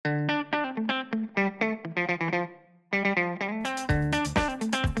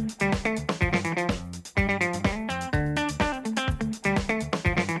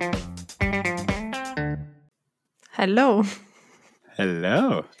Hello.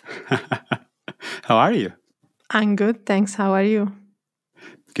 Hello. How are you? I'm good, thanks. How are you?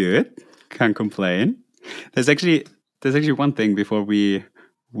 Good. Can't complain. There's actually one thing before we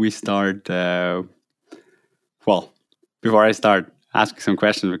start. Well, before I start asking some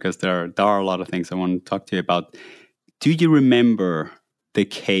questions, because there are a lot of things I want to talk to you about. Do you remember the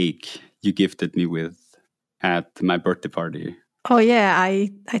cake you gifted me with at my birthday party? Oh yeah, I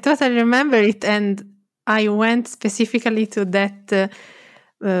totally remember it, and I went specifically to that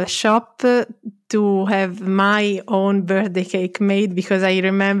shop to have my own birthday cake made because I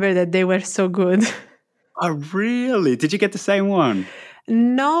remember that they were so good. Oh, really? Did you get the same one?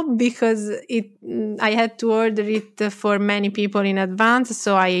 No, because I had to order it for many people in advance,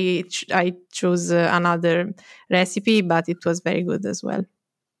 so I chose another recipe, but it was very good as well.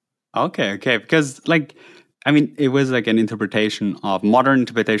 Okay, because I mean, it was like an interpretation of modern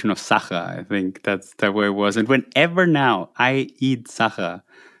interpretation of Sacha. I think that's the way it was. And whenever now I eat Sacha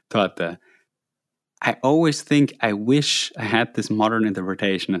torte, I always think I wish I had this modern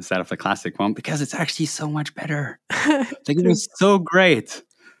interpretation instead of the classic one because it's actually so much better. Like it True. was so great.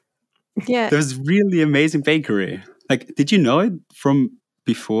 Yeah. There's really amazing bakery. Like, did you know it from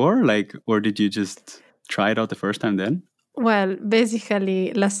before? Like, or did you just try it out the first time then? Well,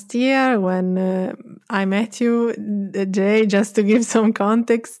 basically, last year when I met you, Jay, just to give some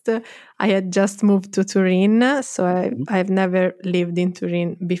context, I had just moved to Turin. So Mhm. I've never lived in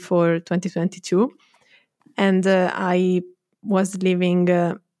Turin before 2022. And was living,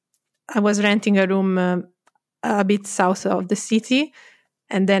 I was renting a room a bit south of the city.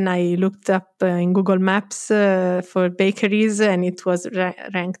 And then I looked up in Google Maps for bakeries, and it was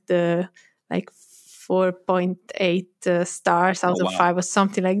ranked like 4.8 stars Oh out of wow! 5 or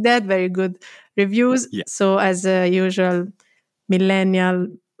something like that. Very good reviews. Yeah. So, as a usual millennial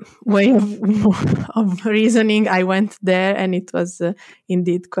way of, of reasoning, I went there, and it was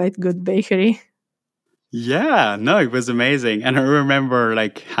indeed quite good bakery. Yeah, no, it was amazing. And I remember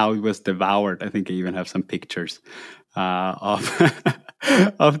like how it was devoured. I think I even have some pictures of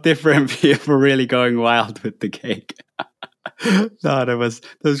of different people really going wild with the cake. No, that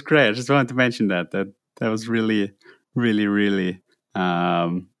was great. I just wanted to mention that was really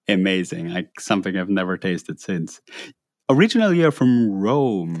amazing. Like something I've never tasted since. Originally, you're from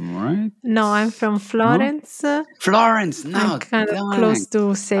Rome, right? No, I'm from No, Florence. Florence. I'm No, kind of close dang. to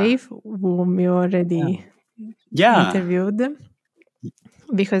Ah, Safe, whom you yeah. already Yeah, interviewed,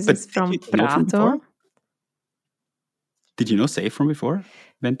 because he's but did from you know from before? Prato. Did you know Safe from before,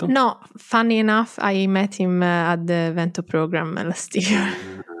 Vento? No, funny enough, I met him at the Vento program last year.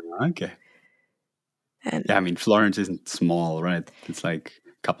 Okay. And Yeah, I mean Florence isn't small, right? It's like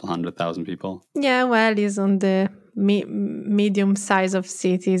a couple 100,000 people. yeah, well, he's on the medium size of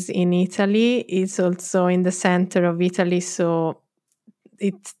cities in Italy. It's also in the center of Italy, so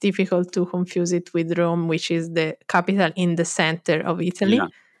it's difficult to confuse it with Rome, which is the capital in the center of Yeah. Italy.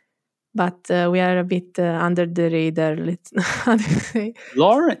 But we are a bit under the radar. Let's how do you say?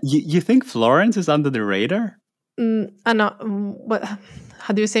 Florence, you think Florence is under the radar? No, what?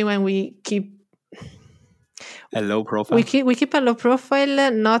 How do you say when A low profile? we keep a low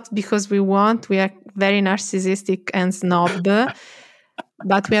profile, not because we want. We are very narcissistic and snob,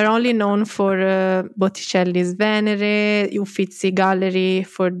 but we are only known for Botticelli's Venere, Uffizi Gallery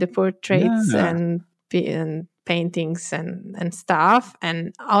for the portraits Yeah. and paintings and stuff.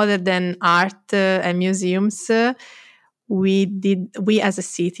 And other than art and museums, we as a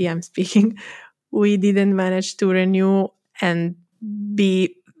city, I'm speaking, we didn't manage to renew and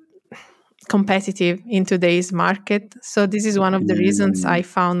be competitive in today's market. So this is one of the reasons I Mm.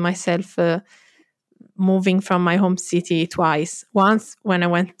 found myself moving from my home city twice. Once when I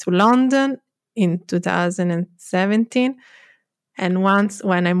went to London in 2017, and once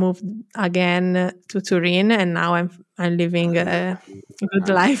when I moved again to Turin, and now I'm living a good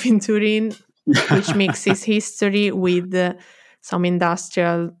life in Turin, which mixes history with some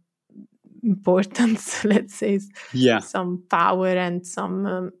industrial importance, let's say, Yeah. some power and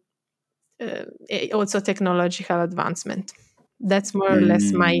some also technological advancement. That's more or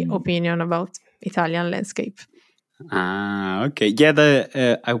less my Mm. opinion about Italian landscape. Ah, okay. Yeah,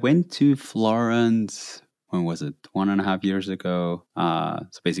 the I went to Florence. When was it? 1.5 years ago.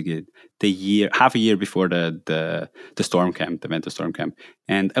 So basically, half a year before the storm camp, the Vento storm camp,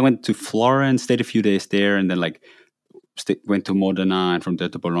 and I went to Florence, stayed a few days there, and then like went to Modena, and from there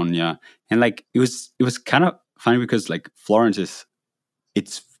to Bologna, and like it was kind of funny because like Florence is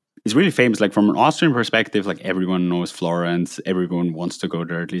it's it's really famous. Like from an Austrian perspective, like everyone knows Florence. Everyone wants to go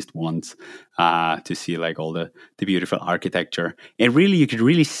there at least once to see like all the beautiful architecture. And really, you could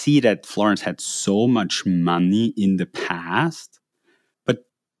really see that Florence had so much money in the past, but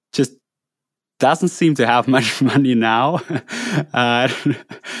just doesn't seem to have much money now,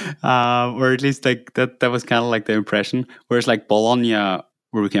 or at least like that was kind of like the impression. Whereas like Bologna,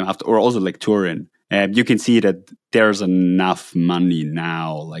 where we came after, or also like Turin, you can see that there's enough money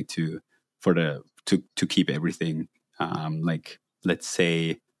now, like to keep everything, like let's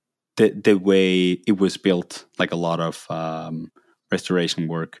say the way it was built, like a lot of restoration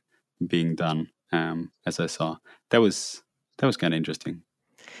work being done. As I saw, that was kind of interesting.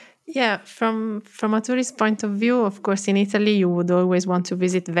 Yeah, from a tourist point of view, of course, in Italy, you would always want to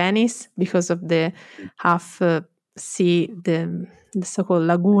visit Venice because of the half sea, the so-called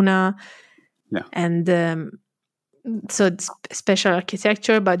laguna, Yeah. and so it's special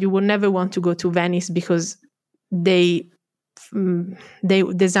architecture. But you would never want to go to Venice because they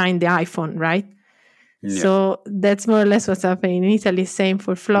designed the iPhone, right? Yeah. So that's more or less what's happening in Italy. Same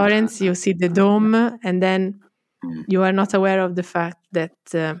for Florence. You see the dome, and then you are not aware of the fact that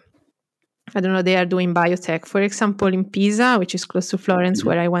I don't know, they are doing biotech. For example, in Pisa, which is close to Florence,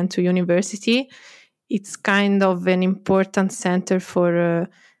 where I went to university, it's kind of an important center for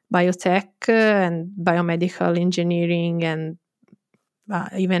biotech and biomedical engineering and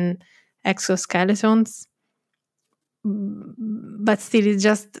even exoskeletons. But still, it's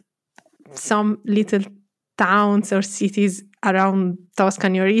just some little towns or cities around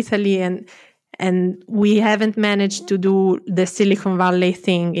Tuscany or Italy, and we haven't managed to do the Silicon Valley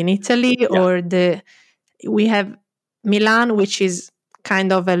thing in Italy, or we have Milan, which is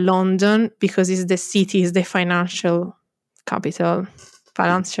kind of a London because it's the city, is the financial capital,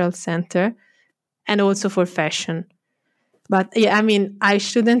 financial center, and also for fashion. But yeah, I mean, I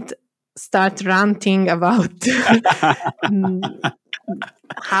shouldn't start ranting about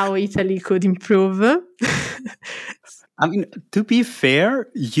how Italy could improve. I mean, to be fair,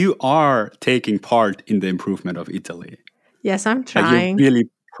 you are taking part in the improvement of Italy. Yes, I'm Like trying. you're really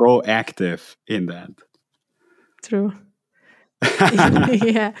proactive in that. True.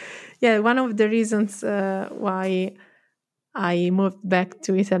 Yeah. One of the reasons why I moved back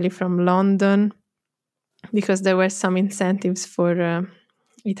to Italy from London, because there were some incentives for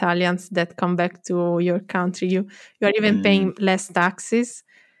Italians that come back to your country. You are even paying less taxes,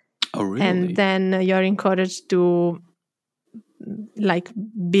 Oh, really? and then you're encouraged to like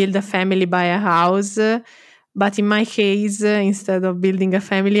build a family, buy a house. But in my case, instead of building a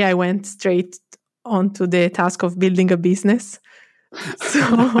family, I went straight onto the task of building a business.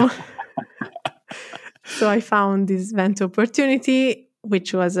 So, so I found this venture opportunity,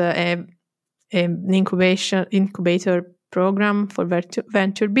 which was an incubator program for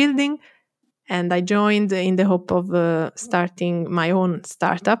venture building, and I joined in the hope of starting my own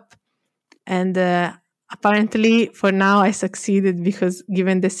startup. And apparently, for now, I succeeded because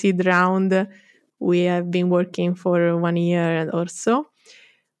given the seed round, we have been working for 1 year or so.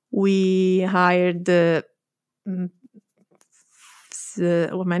 We hired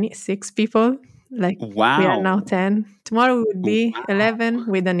how many? 6 people. Like we are now 10. Tomorrow we will be 11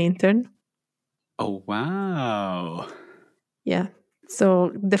 with an intern. Oh, wow. Yeah.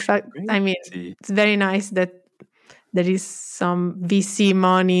 So the fact, I mean, it's very nice that there is some VC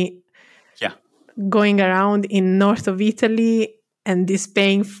money going around in north of Italy, and is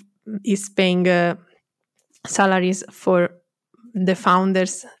paying salaries for the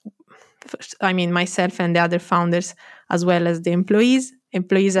founders. I mean, myself and the other founders, as well as the employees.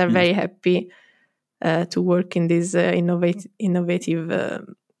 Employees are very happy to work in this innovative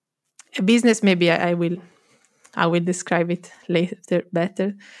business. Maybe I will describe it later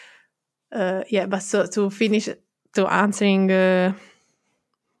better. But so to finish, to answering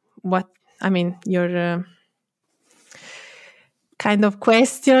what I mean, your kind of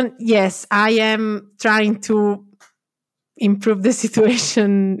question. Yes, I am trying to improve the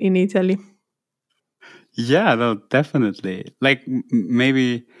situation in Italy. Yeah, no, definitely. Like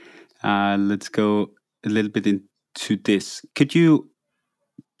maybe let's go a little bit into this. Could you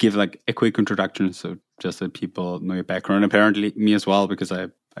give like a quick introduction, so just that people know your background? Apparently, me as well, because I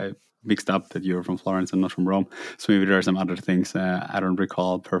mixed up that you're from Florence and not from Rome. So maybe there are some other things I don't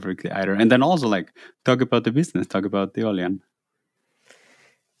recall perfectly either. And then also like talk about the business, talk about the Olean.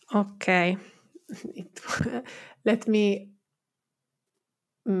 Okay, let me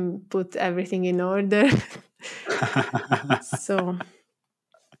put everything in order. So,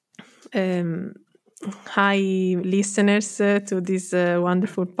 hi, listeners, to this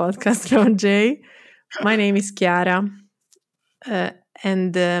wonderful podcast from Jay. My name is Chiara,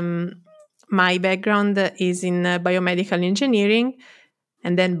 and my background is in biomedical engineering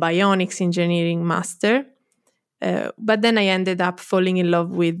and then bionics engineering master. But then I ended up falling in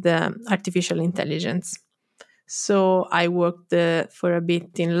love with artificial intelligence. So I worked for a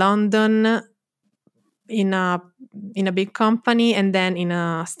bit in London in a big company and then in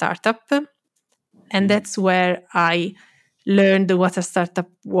a startup. And that's where I learned what a startup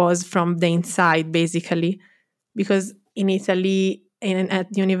was from the inside, basically. Because in Italy,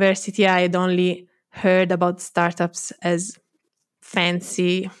 at university, I had only heard about startups as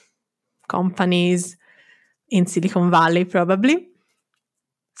fancy companies in Silicon Valley, probably.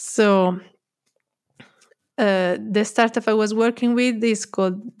 So the startup I was working with is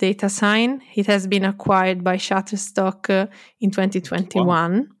called Data Sign. It has been acquired by Shutterstock in 2021.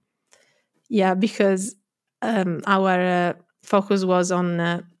 Wow. Yeah, because our focus was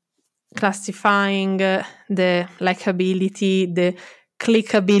on classifying the likability, the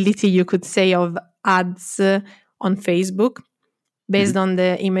clickability, you could say, of ads on Facebook based on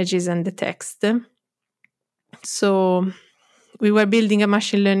the images and the text. So we were building a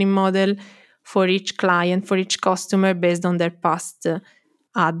machine learning model for each client, for each customer, based on their past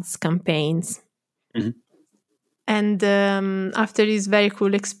ads campaigns. And after this very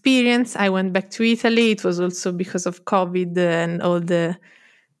cool experience, I went back to Italy. It was also because of COVID and all the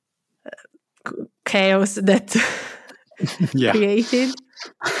chaos that created.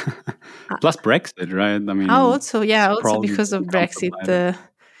 Plus Brexit, right? I mean, also because of Brexit.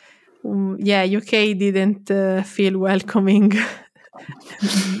 UK didn't feel welcoming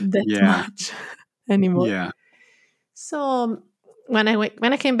that much anymore. Yeah. So when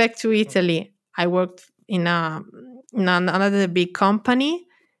I came back to Italy, I worked in another big company,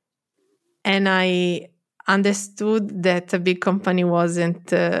 and I understood that a big company wasn't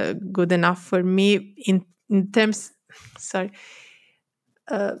good enough for me in terms. Sorry.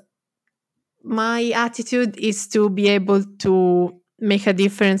 My attitude is to be able to make a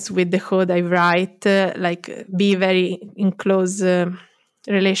difference with the code I write, be very in close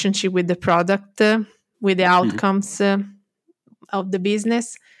relationship with the product, with the outcomes of the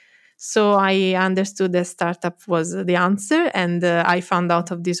business. So I understood that startup was the answer, and I found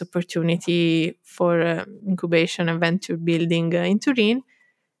out of this opportunity for incubation and venture building in Turin,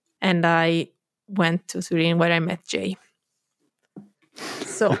 and I went to Turin where I met Jay.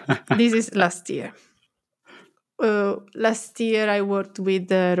 So this is last year. Last year I worked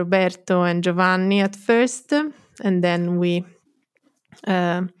with Roberto and Giovanni at first, and then we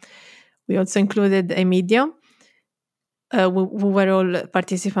also included Emidio, who were all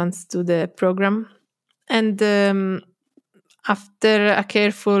participants to the program. And after a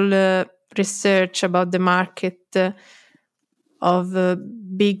careful research about the market of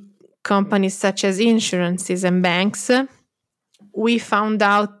big companies such as insurances and banks, we found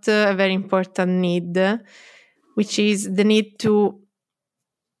out a very important need, which is the need to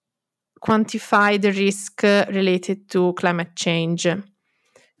quantify the risk related to climate change.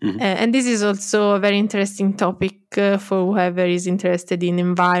 And this is also a very interesting topic for whoever is interested in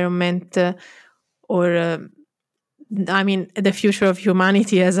environment or the future of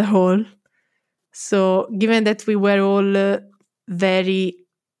humanity as a whole. So given that we were all very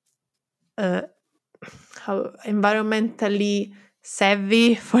environmentally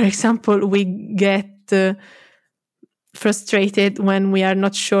savvy, for example, we get frustrated when we are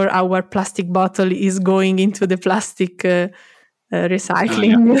not sure our plastic bottle is going into the plastic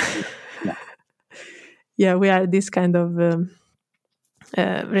recycling. Yeah, we are this kind of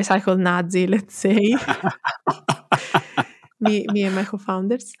recycle Nazi, let's say. me and my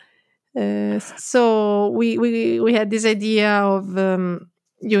co-founders. So we had this idea of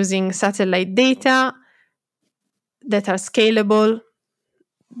using satellite data that are scalable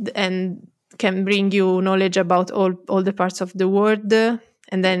and can bring you knowledge about all the parts of the world,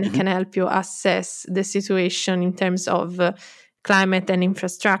 and then can help you assess the situation in terms of climate and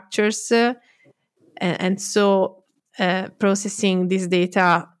infrastructures. And so processing this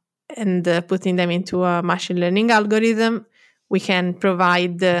data and putting them into a machine learning algorithm, we can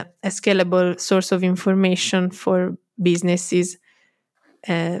provide a scalable source of information for businesses.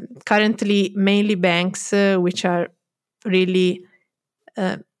 Currently, mainly banks, which are really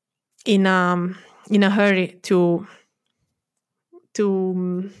in a hurry to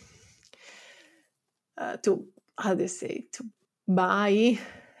how do you say, to buy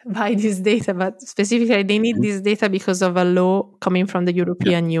this data, but specifically they need this data because of a law coming from the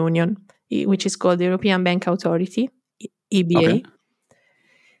European Union, which is called the European Bank Authority, EBA,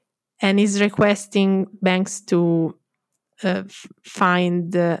 and is requesting banks to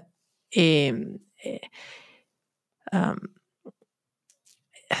find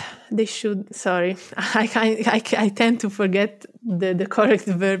They should. Sorry, I tend to forget the correct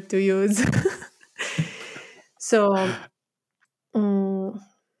verb to use. So, mm,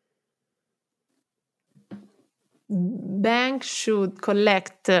 banks should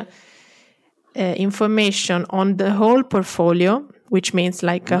collect information on the whole portfolio, which means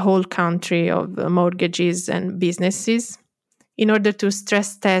like a whole country of mortgages and businesses, in order to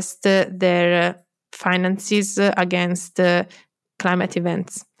stress test their finances against climate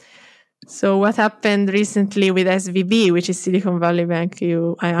events. So what happened recently with SVB, which is Silicon Valley Bank,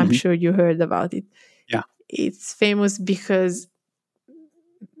 I'm Mhm. sure you heard about it. Yeah. It's famous because,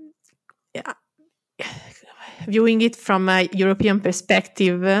 yeah, viewing it from a European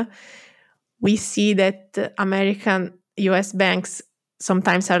perspective, we see that American US banks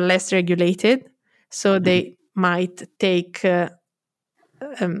sometimes are less regulated, so they might take a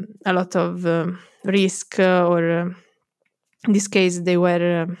lot of risk, or in this case, they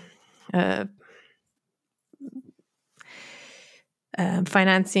were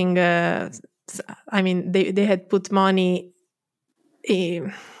financing. I mean, they had put money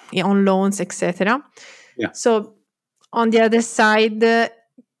on loans, etc. Yeah. So, on the other side,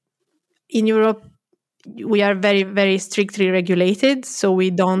 in Europe, we are very, very strictly regulated. So we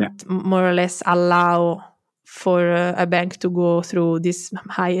don't more or less allow for a bank to go through this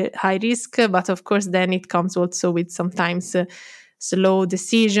high risk. But of course, then it comes also with sometimes slow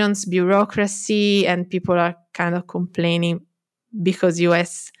decisions, bureaucracy, and people are kind of complaining because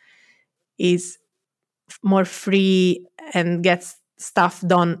US is more free and gets stuff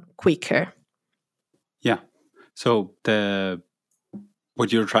done quicker. Yeah. So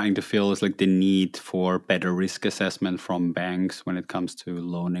what you're trying to feel is like the need for better risk assessment from banks when it comes to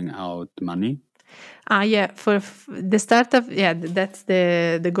loaning out money. Yeah, for the startup, yeah, that's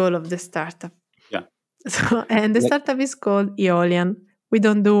the goal of the startup. Yeah. So, and the startup is called Aeolian. We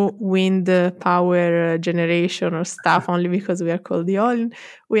don't do wind power generation or stuff only because we are called Aeolian.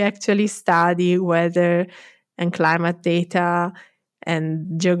 We actually study weather and climate data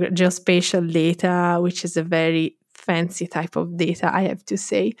and geospatial data, which is a very fancy type of data, I have to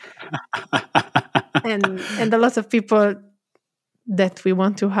say. And a lot of people that we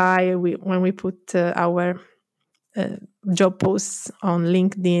want to hire, when we put our job posts on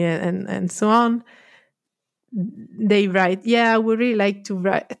LinkedIn and so on, they write, "Yeah, we really like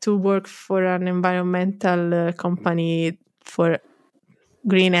to work for an environmental company for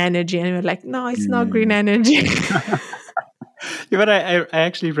green energy," and we're like, "No, it's not green energy." Yeah, but I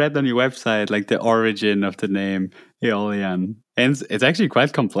actually read on your website like the origin of the name Aeolian, and it's actually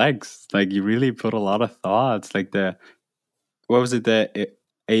quite complex. Like you really put a lot of thoughts. Like what was it? The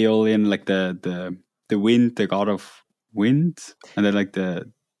Aeolian, like the wind, the god of wind, and then like the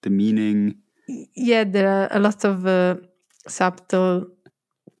meaning. Yeah, there are a lot of subtle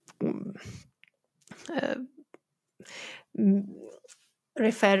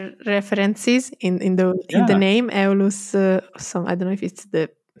references in the name Aeolus. Some, I don't know if it's the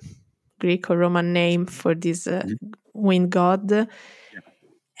Greek or Roman name for this wind god.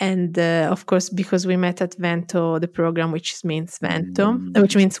 And of course, because we met at Vento, the program, which means Vento,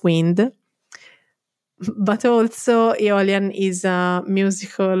 which means wind. But also, Aeolian is a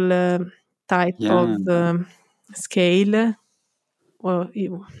musical type of scale, or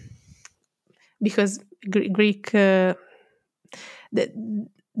because Greek, the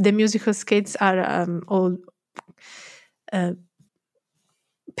musical scales are all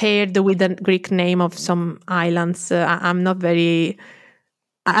paired with a Greek name of some islands. I'm not very.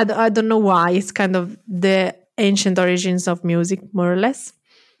 I don't know why. It's kind of the ancient origins of music, more or less.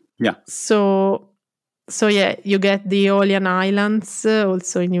 Yeah. So yeah, you get the Aeolian Islands.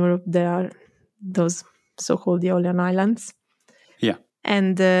 Also in Europe, there are those so-called Aeolian Islands. Yeah.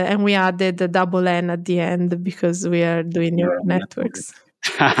 And we added the double N at the end because we are doing neural networks.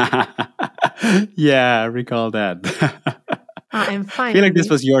 Yeah, I recall that. And finally, I feel like this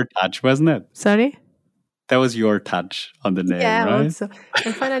was your touch, wasn't it? Sorry? That was your touch on the name, Yeah, right? also.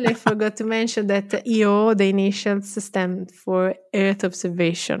 And finally, I forgot to mention that EO, the initials, stand for Earth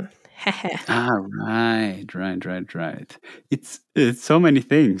Observation. Right. It's so many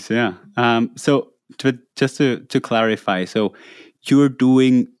things, yeah. So just to clarify, so you're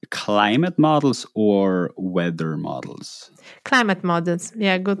doing climate models or weather models? Climate models,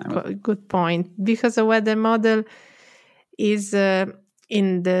 yeah, good point. Because a weather model is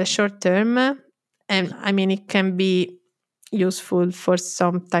in the short term, and I mean it can be useful for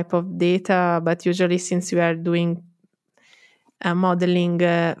some type of data, but usually since we are doing modeling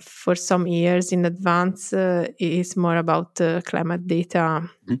for some years in advance, it is more about climate data.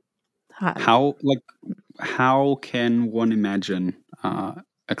 How can one imagine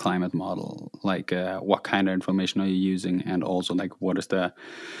a climate model? Like, what kind of information are you using, and also like what is the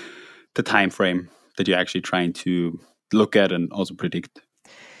time frame that you're actually trying to look at and also predict?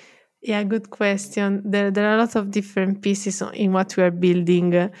 Yeah, good question. There are a lot of different pieces in what we are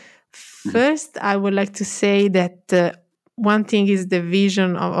building. First, I would like to say that one thing is the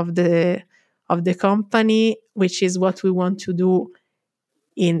vision of the company, which is what we want to do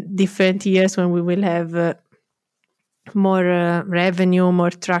in different years when we will have more revenue, more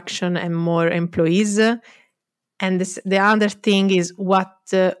traction, and more employees. And the other thing is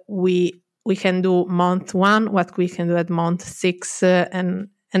what we can do month 1, what we can do at month 6,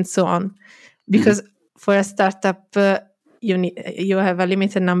 and so on. Because for a startup, you have a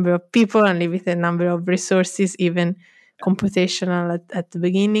limited number of people and limited number of resources, even computational at the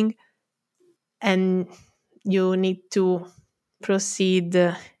beginning, and you need to proceed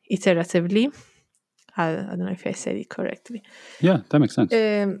iteratively. I don't know if I said it correctly. Yeah, that makes sense.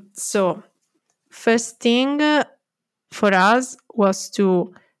 So first thing for us was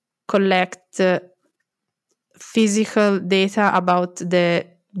to collect physical data about the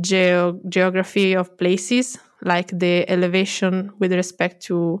geography of places, like the elevation with respect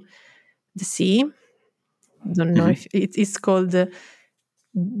to the sea. Don't know if it's called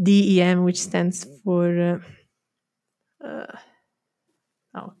DEM, which stands for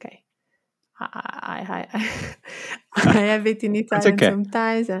okay. I I have it in Italian okay.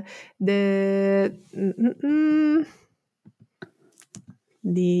 sometimes. The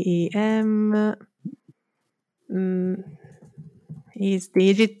DEM is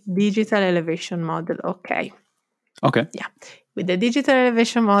digital elevation model. Okay. Yeah. With the digital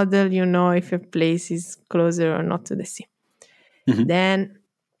elevation model, you know if a place is closer or not to the sea. Then,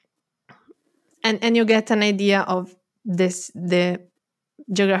 and you get an idea of the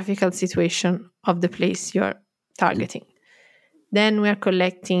geographical situation of the place you're targeting. Then we are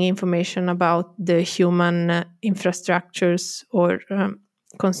collecting information about the human infrastructures or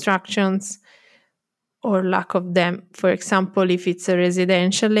constructions or lack of them. For example, if it's a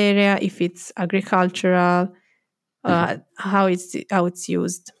residential area, if it's agricultural, how it's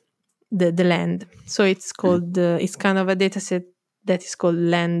used, the land. So it's called it's kind of a data set that is called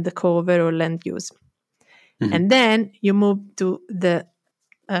land cover or land use. And then you move to the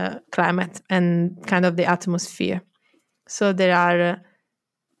climate and kind of the atmosphere. So there are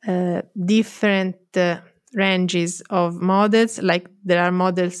different ranges of models. Like there are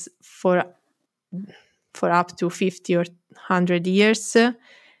models for up to 50 or 100 years,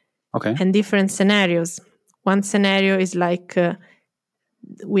 and different scenarios. One scenario is like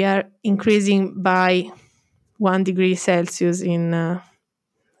we are increasing by 1 degree Celsius in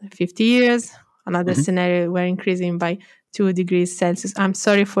 50 years. Another scenario, we're increasing by 2 degrees Celsius. I'm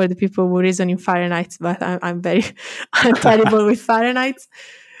sorry for the people who reason in Fahrenheit, but I'm terrible with Fahrenheit.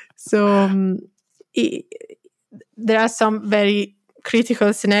 So there are some very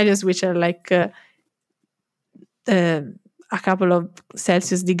critical scenarios which are like a couple of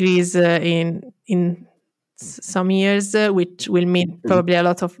Celsius degrees in some years, which will mean probably a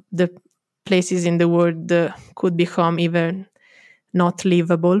lot of the places in the world could become even not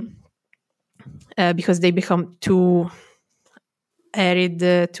livable because they become too arid,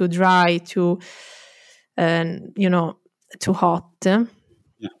 too dry, too hot.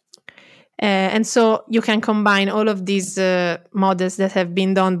 And so you can combine all of these models that have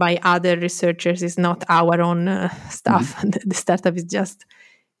been done by other researchers. It's not our own stuff. The startup is just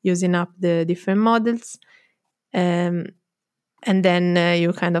using up the different models. And then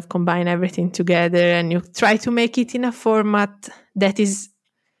you kind of combine everything together and you try to make it in a format that is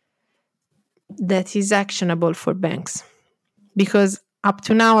actionable for banks. Because up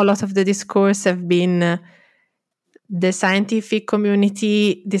to now, a lot of the discourse have been the scientific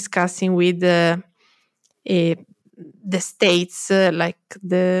community discussing with the states, like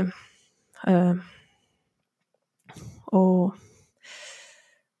the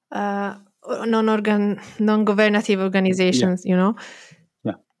non-governative organizations,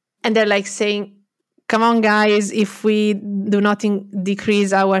 and they're like saying, come on guys, if we do not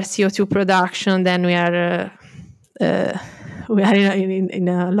decrease our CO2 production, then we are in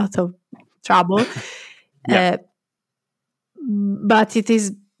a lot of trouble. But it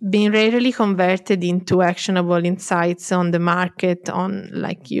is being rarely converted into actionable insights on the market, on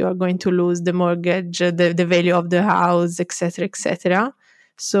like you are going to lose the mortgage, the value of the house, etc., etc.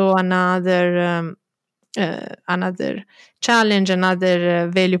 So another challenge, another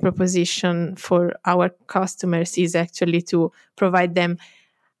value proposition for our customers is actually to provide them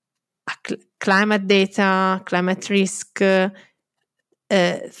climate data, climate risk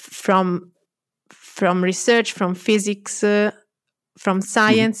from research, from physics, from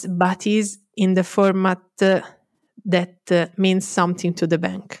science, but is in the format that means something to the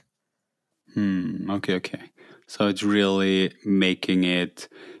bank. Okay. So it's really making it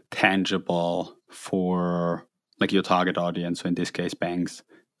tangible for like your target audience, so in this case, banks.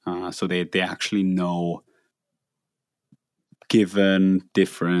 So they actually know, given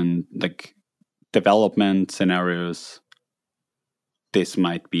different like development scenarios, this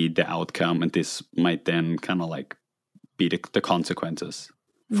might be the outcome, and this might then kind of like be the consequences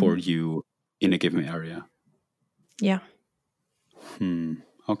for you in a given area. Yeah.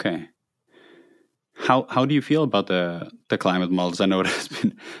 Okay. How do you feel about the climate models? I know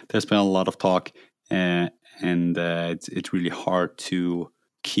there's been a lot of talk, and it's really hard to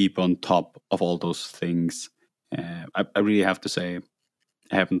keep on top of all those things. I really have to say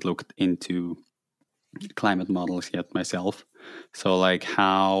I haven't looked into climate models yet myself. So like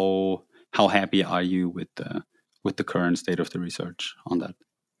how happy are you with the current state of the research on that?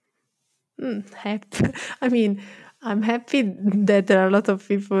 Happy. I mean, I'm happy that there are a lot of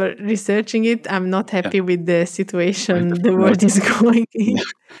people researching it. I'm not happy with the situation the world is going in.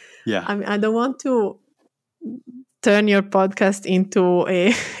 Yeah. I mean, I don't want to turn your podcast into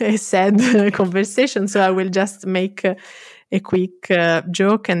a sad conversation, so I will just make a quick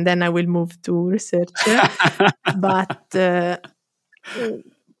joke and then I will move to research. But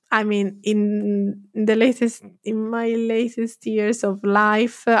I mean, in my latest years of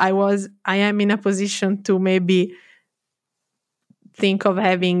life, I am in a position to maybe think of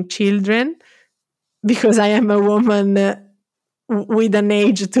having children, because I am a woman with an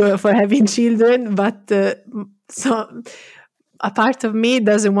age for having children. But so a part of me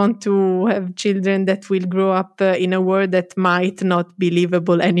doesn't want to have children that will grow up in a world that might not be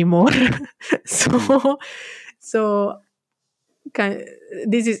livable anymore. So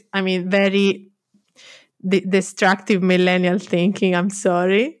this is, I mean, very destructive millennial thinking. I'm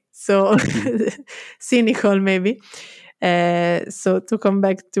sorry. So cynical, maybe. So to come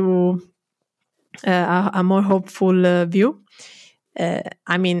back to a more hopeful view,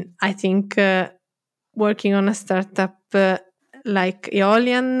 I mean, I think working on a startup like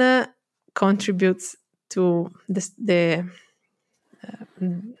Aeolian contributes to the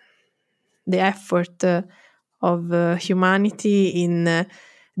effort of humanity in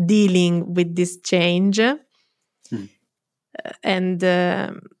dealing with this change. And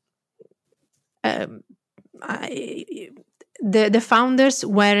the founders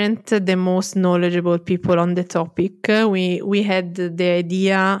weren't the most knowledgeable people on the topic. We had the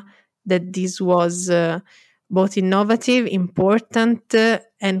idea that this was both innovative, important,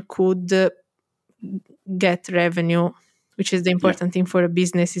 and could get revenue, which is the important thing for a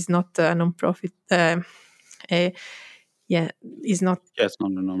business. Is not a non-profit. Is not. Yes,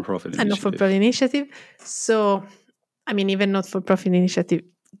 not a non-profit initiative. A not-for-profit initiative. So, I mean, even not-for-profit initiative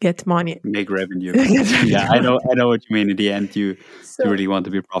get money, make revenue. Yeah, I know what you mean. In the end, you really want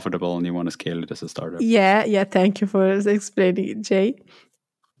to be profitable and you want to scale it as a startup. Yeah. Thank you for explaining it, Jay.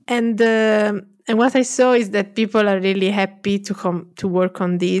 And what I saw is that people are really happy to come to work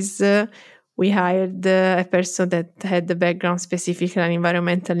on this. We hired a person that had the background specifically in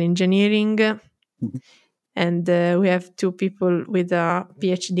environmental engineering. And we have 2 people with a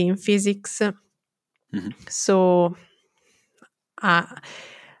PhD in physics. So I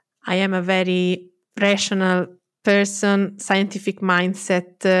am a very rational person, scientific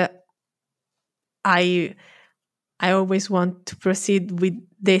mindset. I always want to proceed with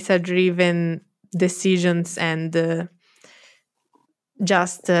data-driven decisions and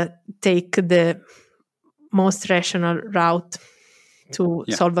just take the most rational route to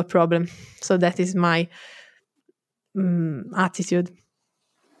solve a problem. So that is my attitude.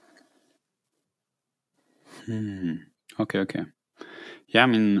 Okay. Yeah, I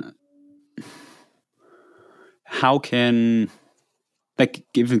mean, how can, like,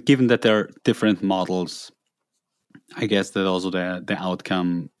 given that there are different models, I guess that also the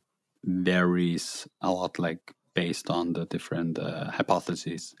outcome varies a lot, like based on the different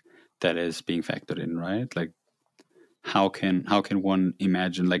hypotheses that is being factored in, right? Like, how can one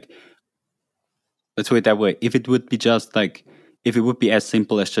imagine, like, let's put it that way, if it would be just like, if it would be as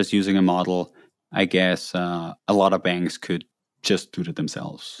simple as just using a model, I guess a lot of banks could just do it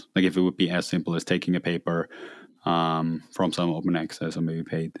themselves. Like, if it would be as simple as taking a paper from some open access or maybe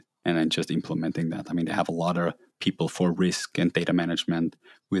paid, and then just implementing that. I mean, they have a lot of people for risk and data management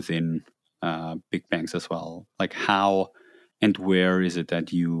within big banks as well. Like, how and where is it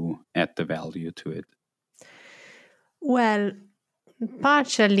that you add the value to it? Well,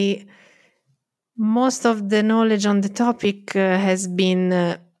 partially, most of the knowledge on the topic has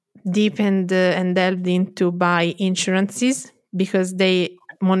been deepened and delved into by insurances, because they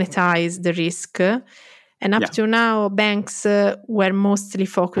monetize the risk. And up to now, banks were mostly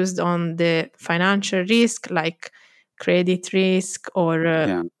focused on the financial risk, like credit risk,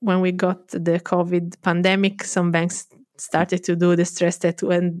 or when we got the COVID pandemic, some banks started to do the stress test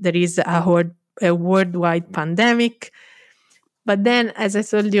when there is a worldwide pandemic. But then, as I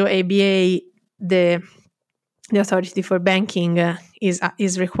told you, ABA, the authority for banking,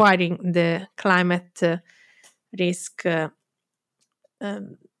 is requiring the climate risk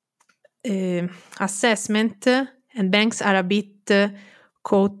assessment, and banks are a bit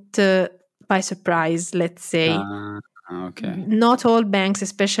caught by surprise, let's say. Okay. Not all banks,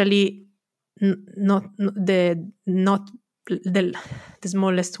 especially not the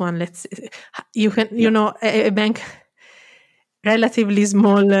smallest one. Let's say. A bank relatively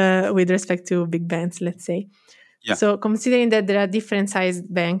small with respect to big banks, let's say. Yeah. So considering that there are different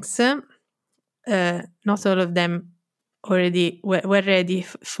sized banks, not all of them already were ready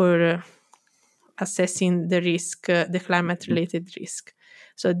for assessing the risk, the climate related risk.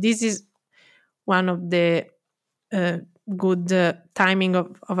 So this is one of the good timing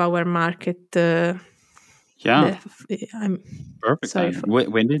of our market. Perfect. Sorry.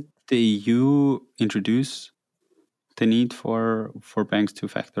 When did the EU introduce the need for banks to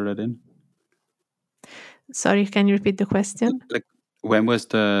factor that in? Sorry, can you repeat the question? Like, when was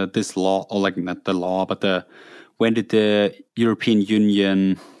this law, or like not the law, but when did the European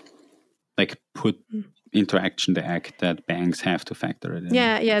Union put into action the act that banks have to factor it in?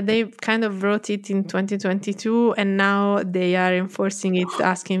 Yeah, they kind of wrote it in 2022, and now they are enforcing it,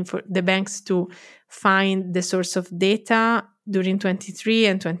 asking for the banks to find the source of data during 23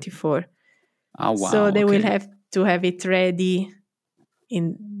 and 24. Oh, wow. So they will have to have it ready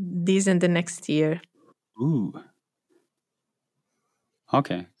in this and the next year. Ooh.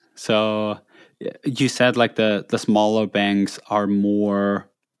 Okay. So you said the smaller banks are more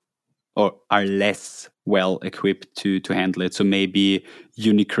or are less well equipped to handle it. So maybe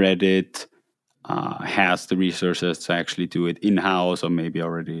UniCredit has the resources to actually do it in-house, or maybe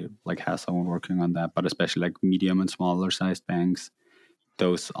already has someone working on that. But especially medium and smaller sized banks,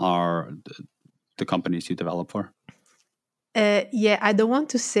 those are the companies you develop for. I don't want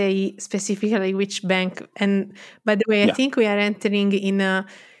to say specifically which bank. And by the way, I think we are entering in a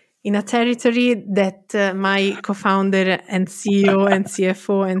territory that my co-founder and CEO and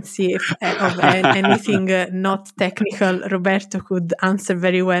CFO and CF of anything not technical, Roberto, could answer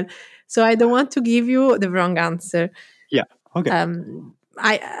very well. So I don't want to give you the wrong answer. Yeah. Okay.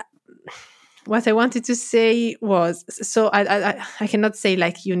 What I wanted to say was, so I cannot say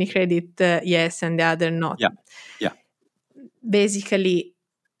UniCredit yes and the other not. Yeah. Basically,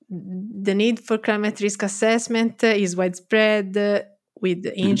 the need for climate risk assessment is widespread with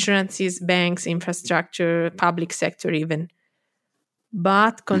insurances, banks, infrastructure, public sector even.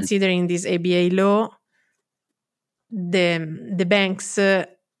 But considering this ABA law, the banks are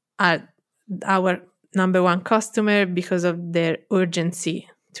our number one customer because of their urgency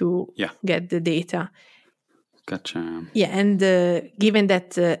to get the data. Gotcha. Yeah, and given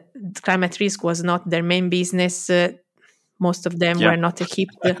that climate risk was not their main business, most of them were not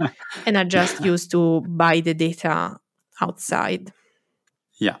equipped and are just used to buy the data outside.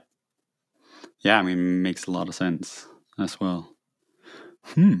 Yeah. Yeah, I mean, makes a lot of sense as well.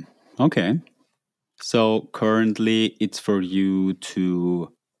 Okay. So currently it's for you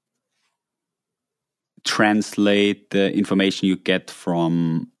to translate the information you get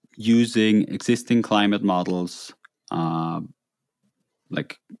from using existing climate models,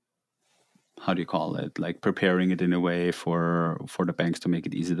 how do you call it? Preparing it in a way for the banks to make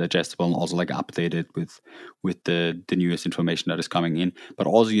it easy digestible, and also update it with the newest information that is coming in. But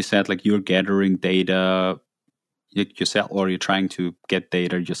also you said you're gathering data yourself, or you're trying to get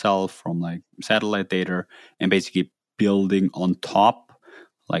data yourself from satellite data, and basically building on top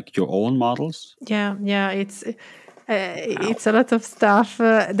your own models. Yeah, it's a lot of stuff.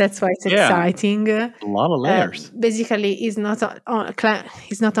 That's why it's exciting. A lot of layers. Basically, it's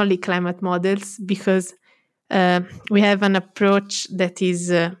not only climate models, because we have an approach that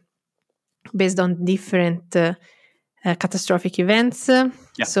is based on different catastrophic events.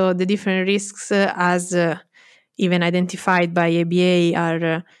 So the different risks, as even identified by ABA,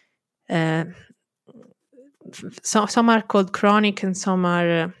 are some are called chronic and some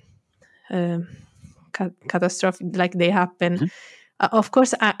are catastrophic, they happen. Of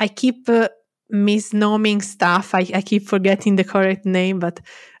course, I keep misnaming stuff. I keep forgetting the correct name, but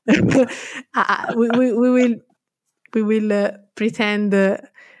we will pretend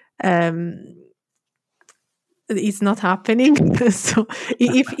it's not happening. So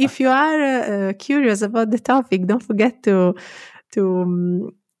if you are curious about the topic, don't forget to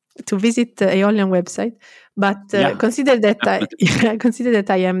to visit Aeolian website. But Yeah, consider that definitely. consider that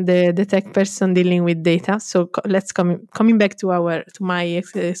I am the tech person dealing with data. So let's coming back to my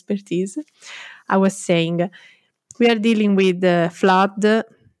expertise. I was saying we are dealing with flood,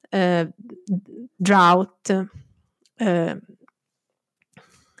 drought,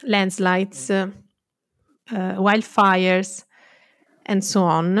 landslides, wildfires, and so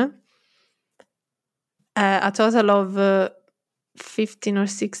on. A total of 15 or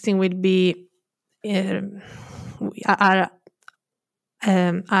 16 will be um, are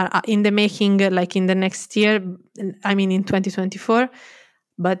are in the making, like in the next year. I mean, in 2024.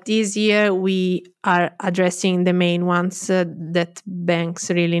 But this year we are addressing the main ones that banks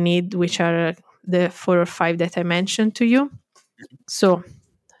really need, which are the 4 or 5 that I mentioned to you. So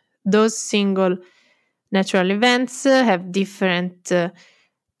those single natural events have different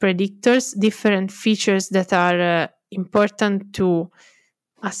predictors, different features that are important to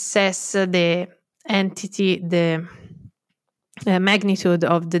assess the entity, the magnitude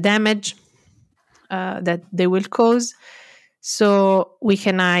of the damage that they will cause. So we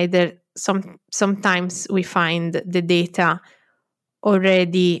can either sometimes we find the data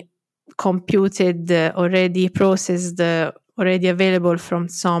already computed, already processed, already available from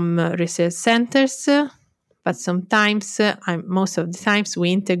some research centers, but sometimes, most of the times, we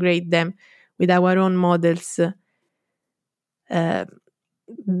integrate them with our own models uh,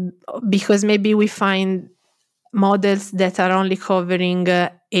 because maybe we find models that are only covering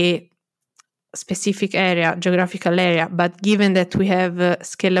a specific area, geographical area, but given that we have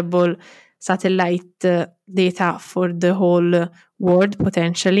scalable satellite data for the whole world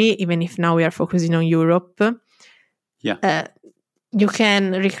potentially, even if now we are focusing on Europe, Yeah, you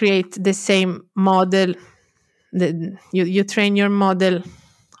can recreate the same model. You train your model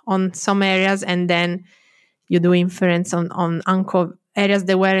on some areas, and then you do inference on areas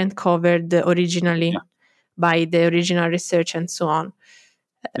that weren't covered originally yeah, by the original research and so on.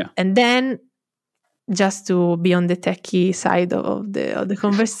 yeah, And then, just to be on the techie side of the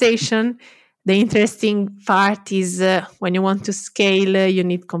conversation, the interesting part is when you want to scale, you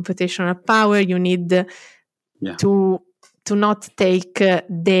need computational power. You need yeah, to not take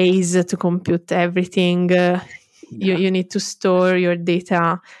days to compute everything. yeah, You need to store your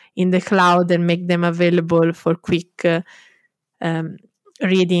data in the cloud and make them available for quick um,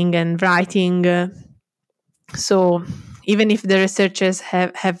 reading and writing. So even if the researchers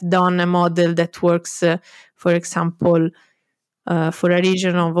have done a model that works, for example, for a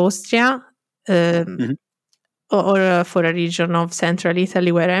region of Austria, um, mhm, or for a region of central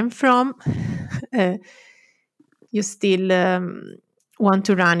Italy where I'm from, uh, you still want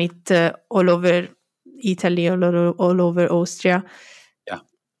to run it all over Italy, all over Austria, yeah.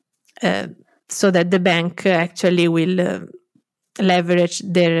 uh, so that the bank actually will leverage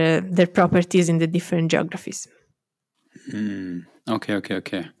their properties in the different geographies. Okay, okay,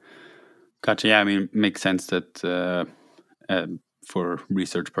 okay. Gotcha. Yeah, I mean, it makes sense that for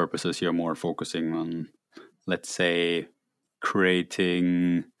research purposes, you're more focusing on, let's say,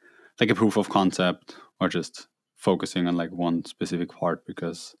 creating like a proof of concept, or just focusing on like one specific part,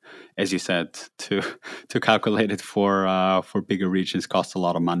 because as you said, to to calculate it for bigger regions costs a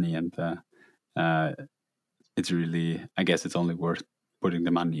lot of money, and uh, it's really, I guess it's only worth putting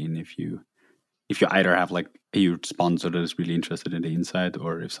the money in if you either have like a huge sponsor that is really interested in the insight,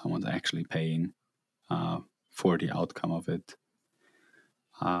 or if someone's actually paying for the outcome of it.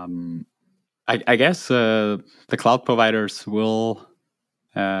 I guess the cloud providers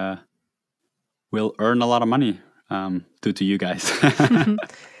uh, will earn a lot of money due to you guys.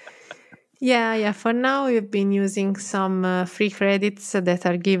 Yeah. For now, we've been using some free credits that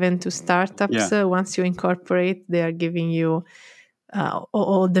are given to startups. Yeah, Once you incorporate, they are giving you,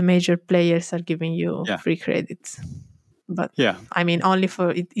 all the major players are giving you yeah, free credits. But yeah. I mean, only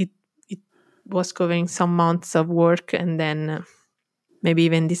for it. It was covering some months of work, and then maybe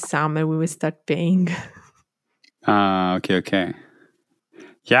even this summer we will start paying. Okay, okay.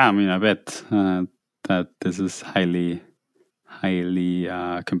 Yeah, I mean, I bet that this is highly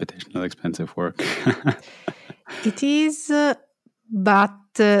computational expensive work. It is, but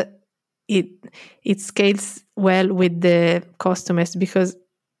it it scales well with the customers because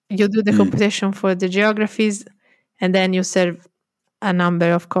you do the Mm, computation for the geographies, and then you serve a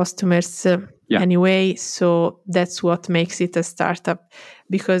number of customers yeah, anyway. So that's what makes it a startup,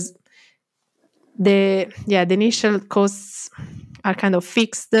 because the initial costs are kind of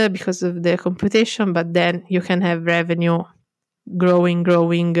fixed because of the computation, but then you can have revenue growing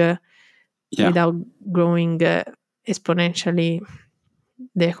without growing exponentially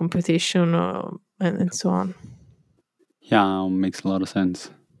the competition and so on. Yeah, makes a lot of sense.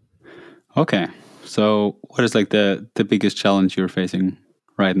 Okay, so what is like the biggest challenge you're facing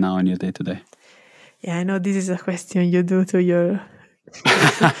right now in your day to day? Yeah, I know this is a question you do to your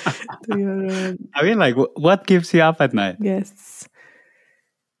to your I mean, like, what keeps you up at night? guests.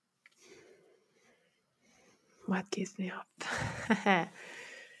 What keeps me up?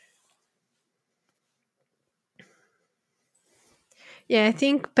 Yeah, I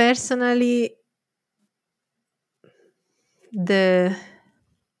think personally the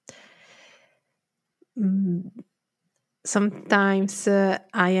sometimes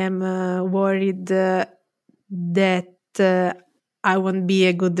I am worried that I won't be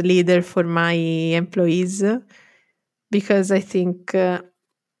a good leader for my employees, because I think I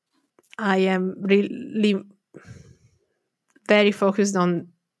am really very focused on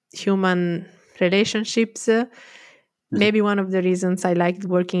human relationships. Maybe one of the reasons I liked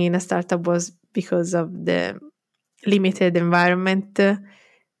working in a startup was because of the limited environment.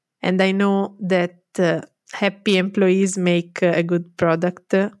 And I know that happy employees make a good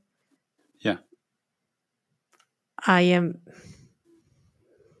product. Yeah. I am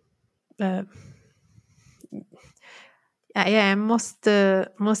yeah,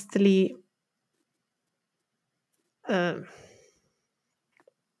 mostly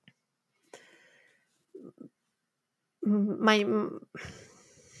my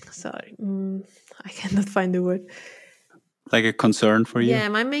sorry, I cannot find the word. Like a concern for you? Yeah,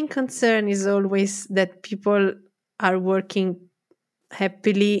 my main concern is always that people are working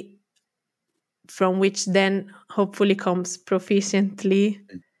happily, from which then hopefully comes proficiently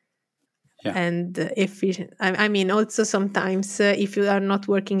Yeah. and efficient. I mean, also sometimes if you are not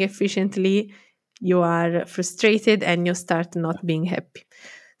working efficiently, you are frustrated and you start not being happy.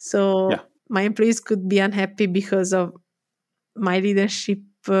 So Yeah. my employees could be unhappy because of my leadership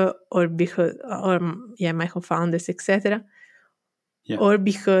or because, or yeah, my co-founders, etc., Yeah. or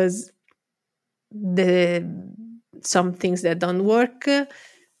because the some things that don't work.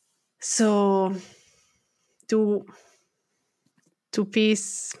 So to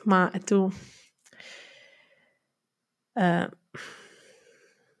piece my to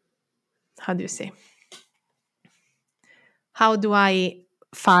how do you say, how do I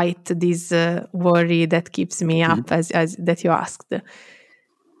fight this worry that keeps me up, as that you asked?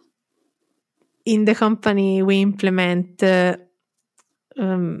 In the company we implement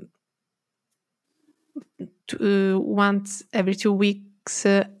once every 2 weeks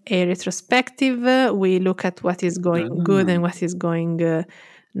a retrospective. We look at what is going good and what is going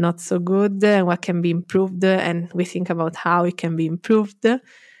not so good, and what can be improved, and we think about how it can be improved.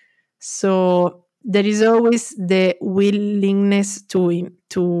 So there is always the willingness to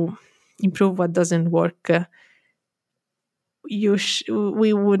improve what doesn't work.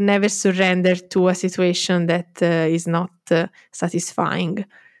 We would never surrender to a situation that is not satisfying.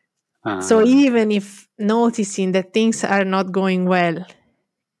 So even if noticing that things are not going well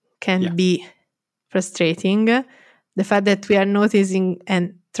can be frustrating, the fact that we are noticing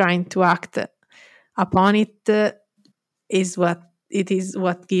and trying to act upon it is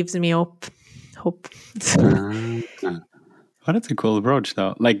what gives me hope. Well, that's a cool approach,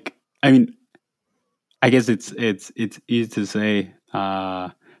 though. Like, I mean, I guess it's easy to say,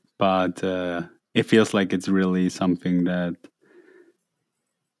 but it feels like it's really something that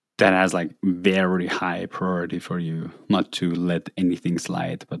has like very high priority for you. Not to let anything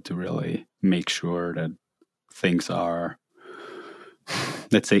slide, but to really make sure that things are,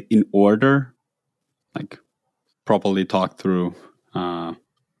 let's say, in order, like properly talked through, and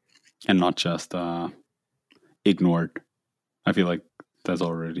not just ignored. I feel like that's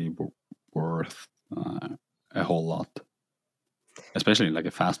already worth a whole lot, especially in like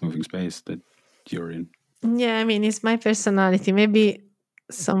a fast moving space that you're in. Yeah, I mean, it's my personality. Maybe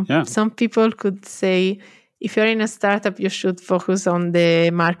some people could say, if you're in a startup, you should focus on the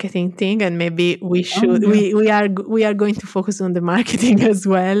marketing thing, and maybe we should. We are going to focus on the marketing as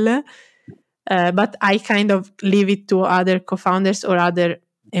well. But I kind of leave it to other co-founders or other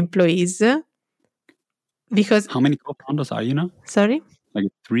employees, because How many co-founders are you now? sorry,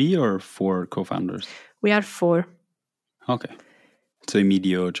 Like 3 or 4 co-founders? we are 4. Okay, so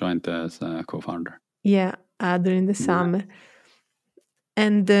Emilio joined as a co-founder. Yeah, during the summer,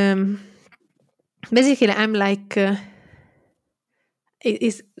 and basically I'm like, it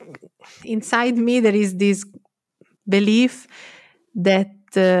is inside me. There is this belief that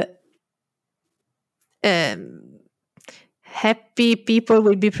happy people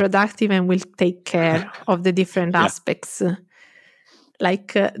will be productive and will take care of the different aspects.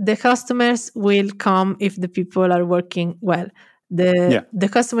 like the customers will come if the people are working well. The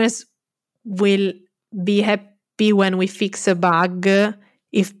customers will be happy when we fix a bug,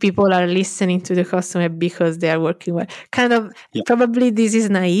 if people are listening to the customer because they are working well. Kind of, probably this is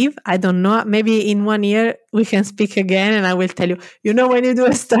naive. I don't know. Maybe in 1 year we can speak again and I will tell you, when you do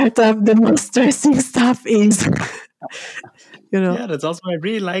a startup, the most stressing stuff is, Yeah, that's also I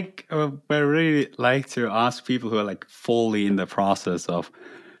really like. I really like to ask people who are like fully in the process of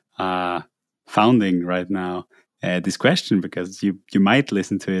founding right now this question, because you might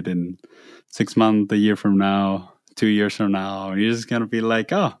listen to it in 6 months, a year from now, 2 years from now, and you're just gonna be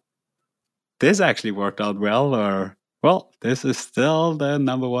like, oh, this actually worked out well, or well, this is still the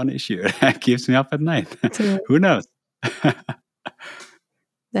number one issue that keeps me up at night. Who knows?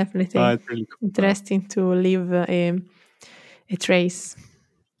 Definitely It's really cool, interesting to leave a trace.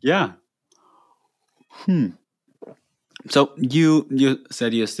 Yeah. So you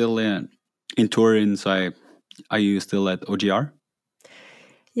said you're still in Turin. So are you still at OGR?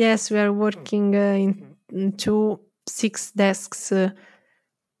 Yes, we are working in 2 6 desks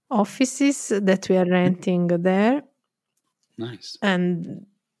offices that we are renting there. Nice. And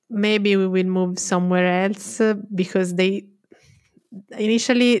maybe we will move somewhere else because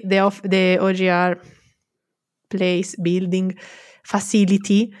initially the OGR place building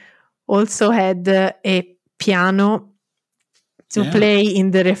facility also had a piano to play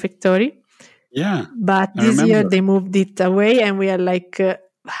in the refectory. Yeah. But this year they moved it away, and we are like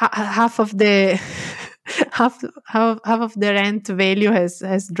half of the half of the rent value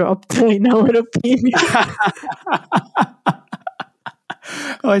has dropped in our opinion.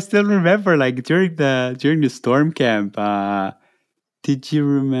 Oh, I still remember, like during the storm camp. Did you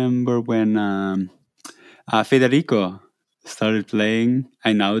remember when Federico started playing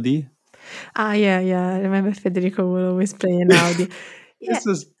Einaudi? Yeah. I remember Federico will always play an Audi. This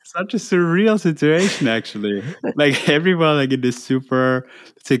was such a surreal situation, actually. Like everyone, like in this super,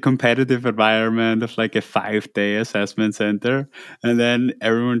 let's say, competitive environment of like a 5-day assessment center, and then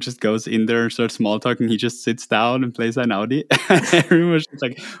everyone just goes in there and starts small talking. He just sits down and plays an Audi. Everyone was just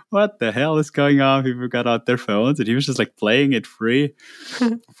like, "What the hell is going on?" People got out their phones, and he was just like playing it freely.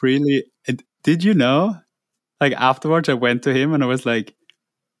 And did you know? Like afterwards, I went to him and I was like,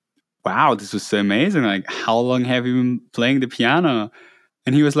 "Wow, this was so amazing! Like, how long have you been playing the piano?"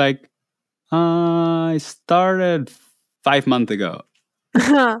 And he was like, I started 5 months ago.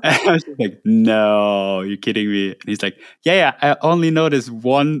 And I was just like, no, you're kidding me. And he's like, yeah, I only noticed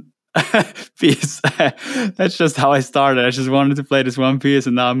one piece. That's just how I started. I just wanted to play this one piece,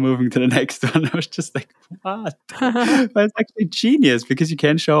 and now I'm moving to the next one. I was just like, what? But it's actually genius, because you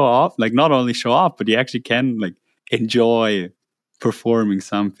can show off, like not only show off, but you actually can like enjoy performing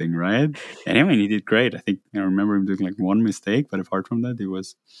something, right? And anyway, he did great. I think I remember him doing like one mistake, but apart from that, he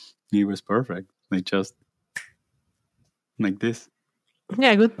was perfect. Like just like this.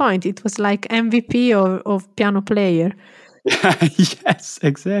 Yeah, good point. It was like MVP of piano player. Yes,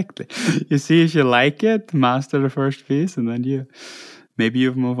 exactly. You see if you like it, master the first piece, and then you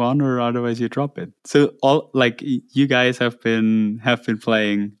move on, or otherwise you drop it. So all like you guys have been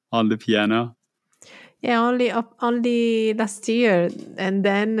playing on the piano. Yeah, only last year, and